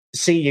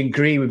see and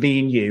agree with me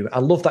and you. I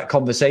love that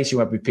conversation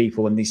with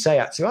people when they say,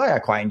 actually, I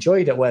quite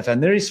enjoyed it, whatever.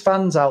 And there is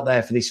fans out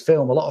there for this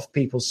film. A lot of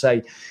people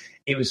say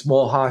it was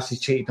more harshly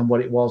treated than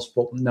what it was,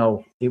 but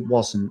no, it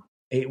wasn't.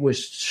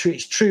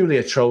 It's truly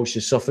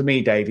atrocious. So for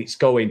me, Dave, it's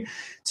going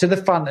to the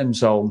Phantom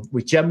Zone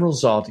with General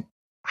Zod,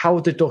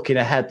 Howard the Duck in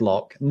a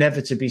headlock,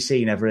 never to be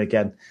seen ever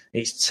again.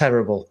 It's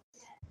terrible.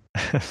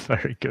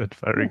 Very good,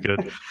 very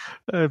good.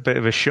 A bit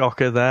of a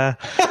shocker there.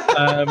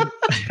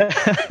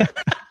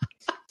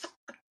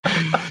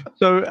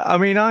 So, I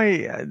mean,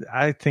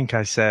 I think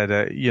I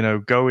said,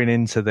 going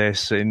into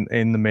this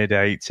in the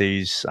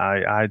mid-'80s,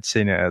 I'd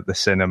seen it at the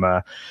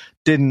cinema,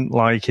 didn't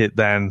like it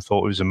then,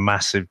 thought it was a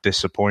massive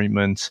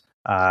disappointment.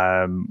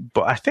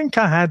 But I think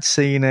I had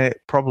seen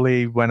it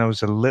probably when I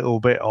was a little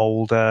bit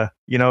older.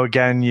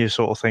 Again, you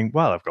sort of think,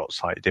 well, I've got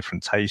slightly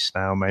different tastes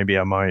now. Maybe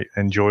I might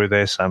enjoy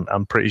this.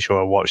 I'm pretty sure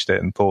I watched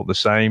it and thought the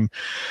same.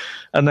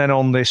 And then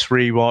on this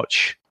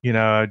rewatch,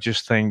 I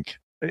just think,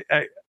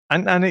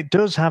 and it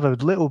does have a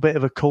little bit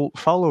of a cult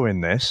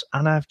following this,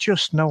 and I've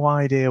just no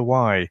idea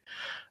why.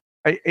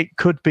 It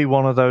could be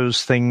one of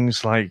those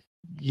things like,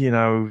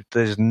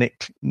 there's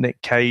Nick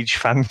Cage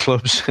fan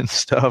clubs and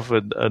stuff,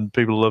 and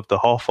people love the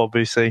Hoff,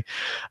 obviously,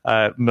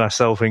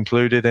 myself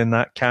included in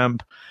that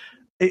camp.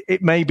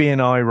 It may be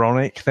an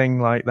ironic thing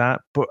like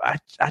that, but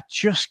I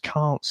just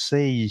can't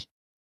see,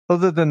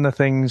 other than the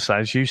things,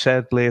 as you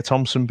said, Leah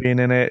Thompson being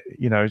in it,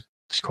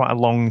 it's quite a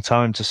long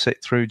time to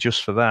sit through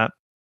just for that.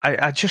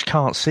 I just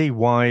can't see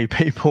why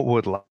people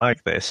would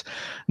like this.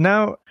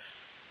 Now,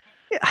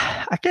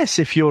 I guess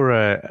if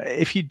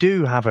you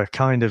do have a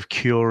kind of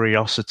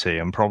curiosity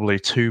and probably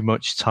too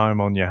much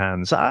time on your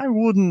hands, I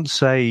wouldn't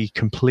say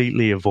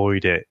completely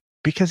avoid it,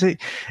 because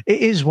it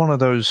is one of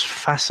those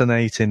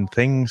fascinating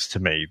things to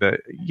me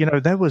that,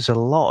 there was a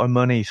lot of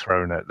money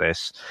thrown at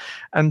this,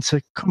 and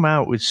to come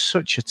out with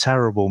such a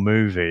terrible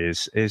movie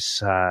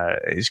is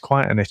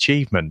quite an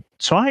achievement.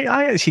 So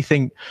I actually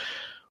think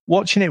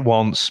watching it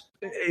once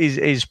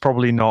is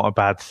probably not a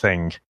bad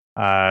thing.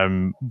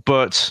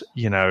 But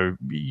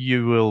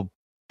you will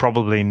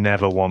probably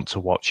never want to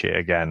watch it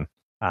again.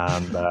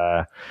 And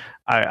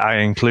I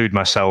include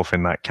myself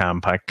in that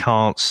camp. I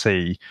can't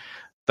see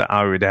that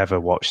I would ever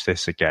watch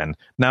this again.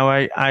 Now,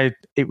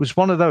 it was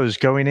one of those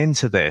going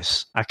into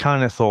this, I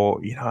kind of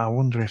thought, I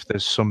wonder if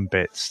there's some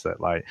bits that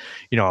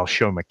I'll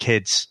show my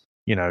kids,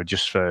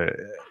 just for,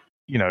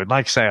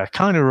 like I say, I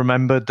kind of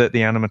remembered that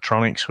the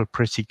animatronics were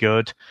pretty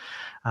good.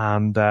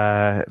 And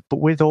but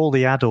with all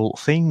the adult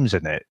themes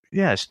in it,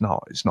 it's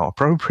not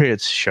appropriate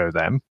to show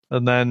them.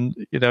 And then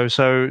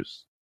so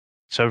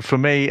for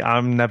me,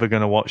 I'm never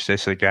going to watch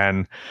this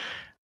again.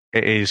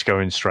 It is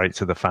going straight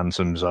to the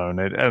Phantom Zone,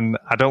 and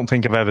I don't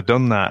think I've ever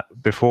done that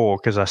before,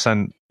 because I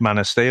sent Man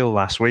of Steel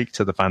last week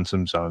to the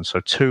Phantom Zone, so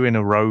 2 in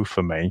a row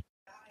for me.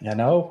 I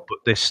know, but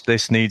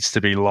this needs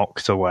to be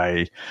locked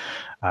away,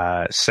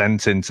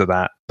 sent into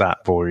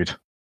that void.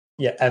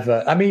 Yeah,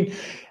 ever. I mean,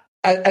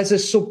 as a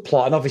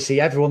subplot, and obviously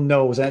everyone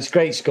knows, and it's a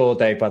great score,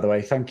 Dave, by the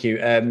way, thank you.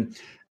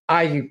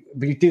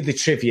 We do the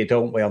trivia,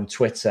 don't we, on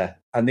Twitter?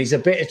 And there's a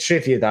bit of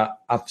trivia that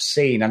I've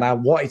seen, and I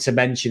wanted to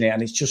mention it,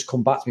 and it's just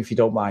come back to me, if you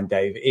don't mind,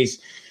 Dave, is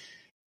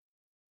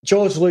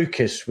George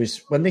Lucas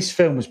was, when this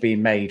film was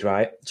being made,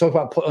 right, talk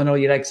about putting all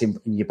your eggs in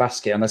your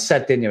basket, and I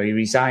said, didn't you, he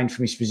resigned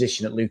from his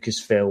position at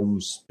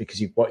Lucasfilms because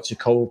he wanted to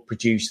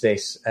co-produce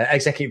this,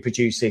 executive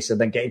produce this,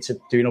 and then get into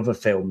doing other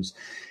films.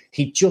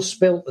 He just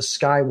built the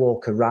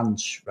Skywalker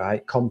Ranch,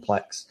 right,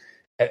 complex,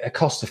 at a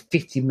cost of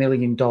 $50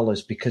 million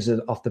because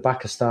off the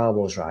back of Star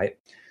Wars, right?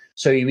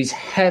 So he was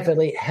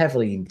heavily,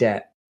 heavily in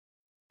debt.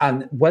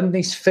 And when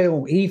he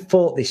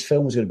thought this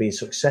film was going to be a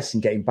success in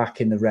getting back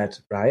in the red,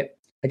 right?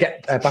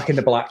 Back in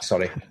the black,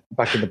 sorry.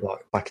 Back in the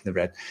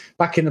red.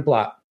 Back in the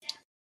black.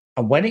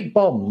 And when it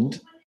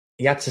bombed,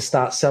 he had to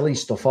start selling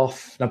stuff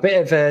off. Now, a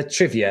bit of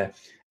trivia,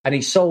 and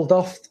he sold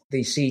off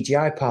the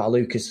CGI part of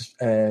Lucas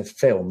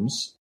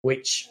Films,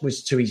 which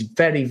was to his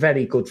very,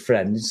 very good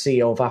friend and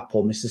CEO of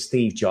Apple, Mr.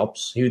 Steve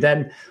Jobs, who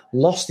then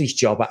lost his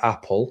job at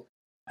Apple,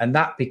 and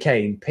that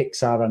became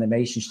Pixar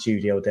Animation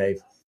Studio,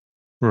 Dave.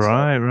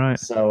 Right.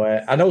 So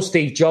I know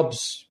Steve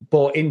Jobs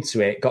bought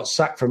into it, got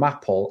sacked from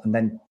Apple, and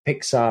then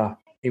Pixar,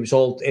 it was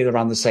all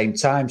around the same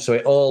time.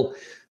 So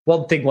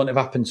one thing wouldn't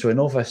have happened to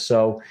another.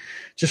 So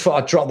just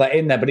thought I'd drop that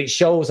in there. But it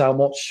shows how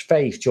much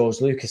faith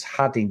George Lucas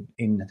had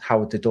in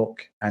Howard the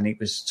Duck. And it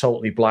was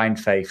totally blind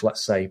faith,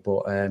 let's say.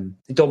 But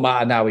it don't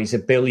matter now. He's a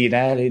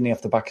billionaire, isn't he,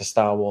 off the back of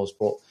Star Wars.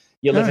 But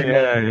You're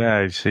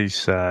living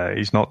He's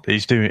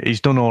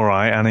done all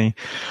right, Annie.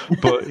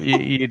 But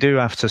you do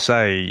have to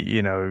say,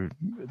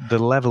 the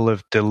level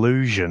of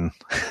delusion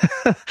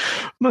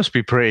must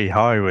be pretty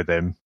high with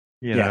him.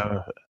 You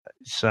know,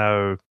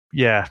 so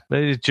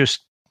it's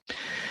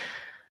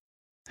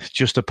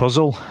just a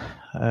puzzle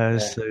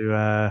as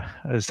to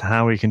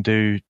how he can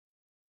do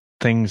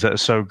things that are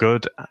so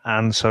good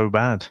and so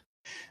bad.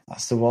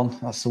 That's the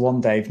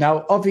one, Dave.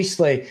 Now,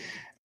 obviously,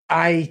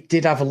 I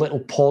did have a little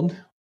pun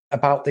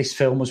about this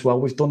film as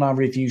well. We've done our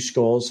review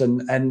scores,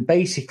 and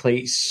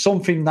basically it's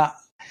something that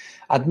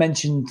I'd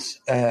mentioned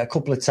a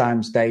couple of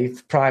times,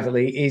 Dave,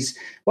 privately, is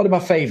one of my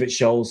favourite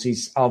shows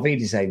is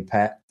Alvida's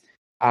Pet.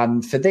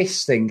 And for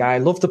this thing, I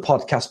love the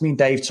podcast. Me and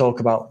Dave talk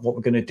about what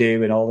we're going to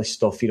do and all this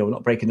stuff, we're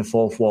not breaking the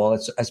fourth wall,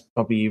 as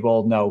probably you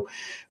all know.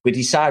 We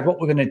decide what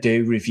we're going to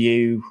do,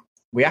 review.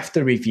 We have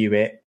to review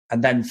it.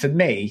 And then for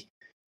me,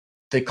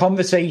 the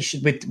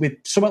conversation with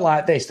something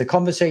like this, the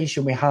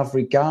conversation we have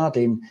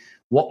regarding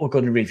what we're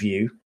going to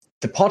review,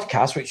 the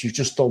podcast, which you've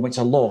just done, which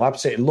I love,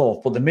 absolutely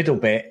love, but the middle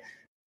bit,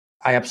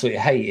 I absolutely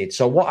hated.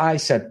 So what I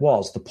said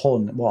was, the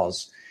pun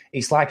was,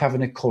 it's like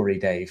having a curry,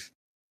 Dave.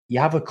 You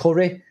have a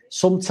curry,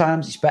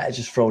 sometimes it's better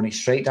just throwing it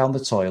straight down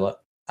the toilet.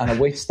 And I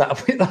wish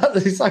that's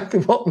exactly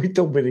what we've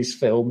done with this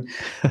film.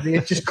 We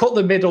just cut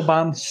the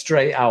middleman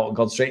straight out and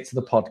gone straight to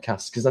the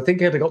podcast, because I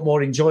think I'd have got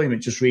more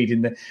enjoyment just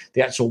reading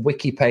the actual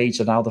wiki page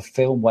on how the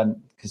film went,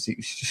 because it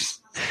was just...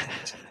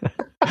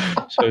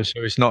 So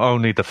it's not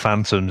only the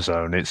Phantom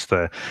Zone; it's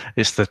the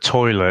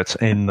toilet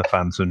in the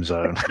Phantom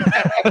Zone.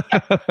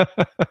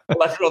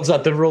 Well, everyone's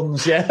had the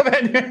runs, yeah.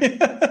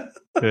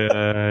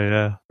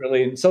 Yeah.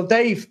 Brilliant. So,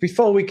 Dave,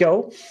 before we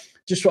go,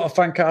 just want to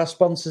thank our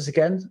sponsors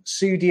again,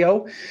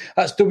 Sudio.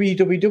 That's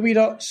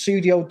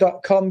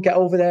www.sudio.com. Get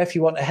over there if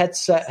you want a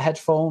headset,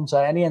 headphones,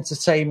 any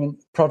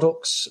entertainment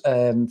products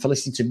for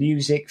listening to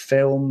music,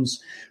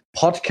 films,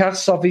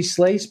 podcasts,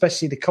 obviously,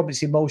 especially the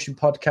Comics in Motion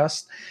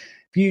podcast.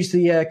 If you use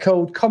the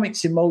code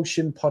Comics in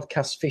Motion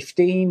podcast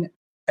 15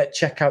 at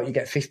checkout, you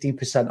get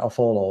 15% off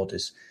all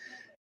orders.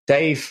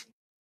 Dave,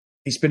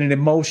 it's been an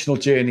emotional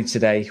journey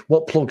today.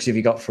 What plugs have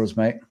you got for us,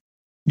 mate?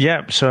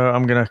 Yeah, so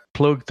I'm going to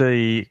plug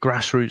the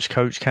Grassroots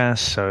Coachcast.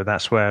 So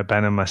that's where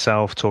Ben and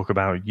myself talk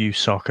about youth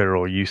soccer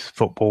or youth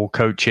football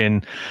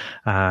coaching.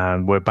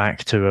 And we're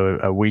back to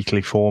a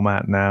weekly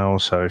format now.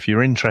 So if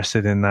you're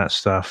interested in that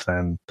stuff,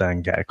 then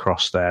get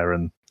across there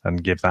and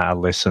give that a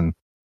listen.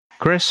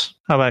 Chris,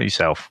 how about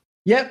yourself?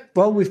 Yep.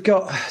 Well, we've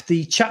got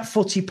the Chat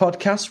Footy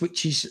podcast,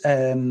 which is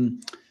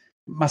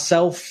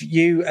myself,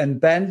 you,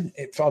 and Ben,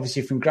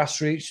 obviously from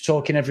Grassroots,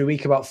 talking every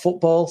week about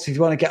football. So if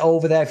you want to get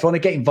over there, if you want to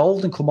get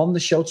involved and come on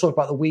the show, talk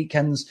about the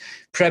weekend's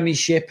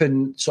Premiership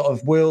and sort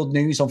of world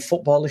news on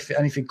football, if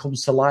anything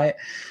comes to light.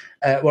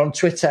 We're on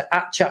Twitter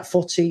at Chat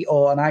Footy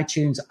or on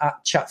iTunes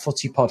at Chat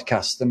Footy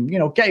Podcast. And,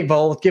 get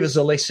involved, give us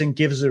a listen,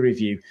 give us a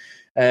review.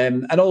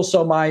 And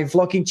also my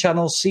vlogging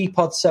channel,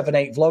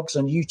 CPod78 Vlogs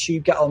on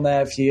YouTube. Get on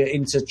there if you're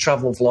into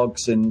travel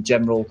vlogs and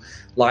general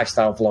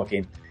lifestyle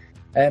vlogging.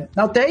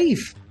 Now,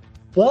 Dave,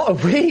 what a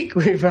week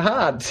we've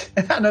had.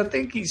 And I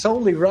think it's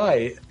only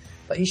right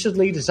that you should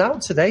lead us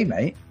out today,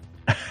 mate.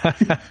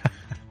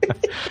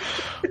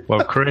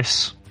 Well,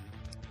 Chris,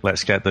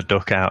 let's get the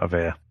duck out of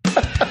here.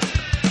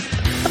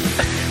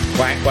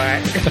 Quack,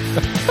 quack.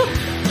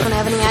 Don't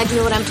have any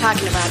idea what I'm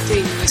talking about, do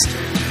you, mister?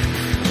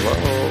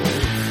 Whoa.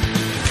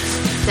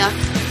 Duck?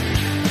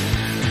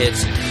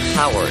 It's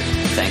Howard,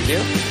 thank you.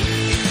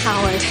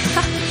 Howard.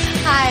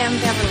 Hi, I'm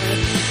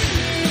Beverly.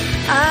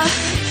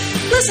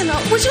 Listen,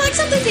 would you like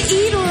something to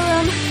eat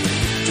or,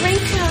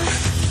 drink,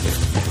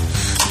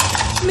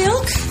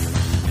 milk?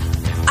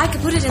 I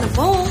could put it in a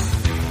bowl.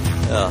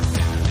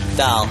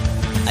 Doll,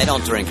 I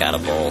don't drink out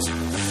of bowls.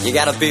 You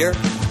got a beer?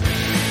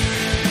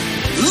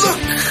 Look!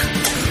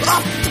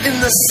 Up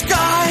in the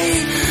sky!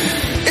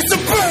 It's a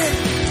bird!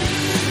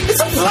 It's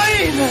a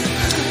plane!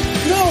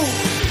 No!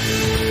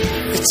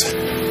 It's a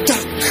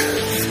duck.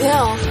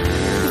 Phil,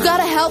 you've got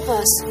to help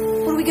us.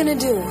 What are we going to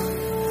do?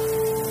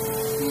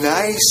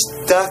 Nice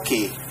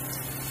ducky.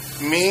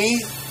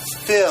 Me,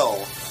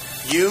 Phil.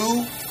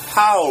 You,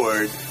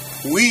 Howard.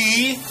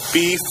 We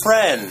be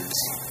friends.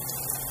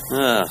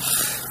 Ugh.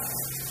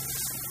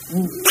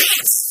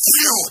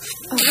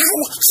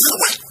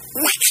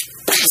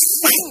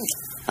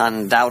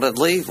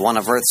 Undoubtedly, one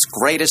of Earth's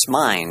greatest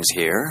minds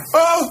here.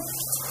 Oh!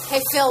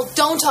 Hey, Phil,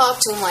 don't talk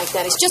to him like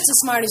that. He's just as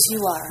smart as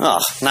you are. Oh,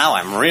 now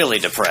I'm really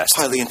depressed.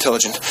 Highly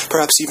intelligent.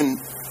 Perhaps even...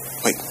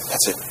 Wait,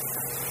 that's it.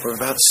 We're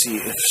about to see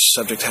if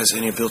subject has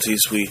any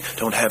abilities we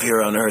don't have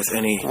here on Earth.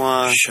 Any,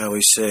 shall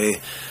we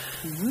say,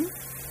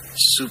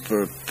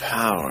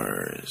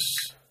 superpowers.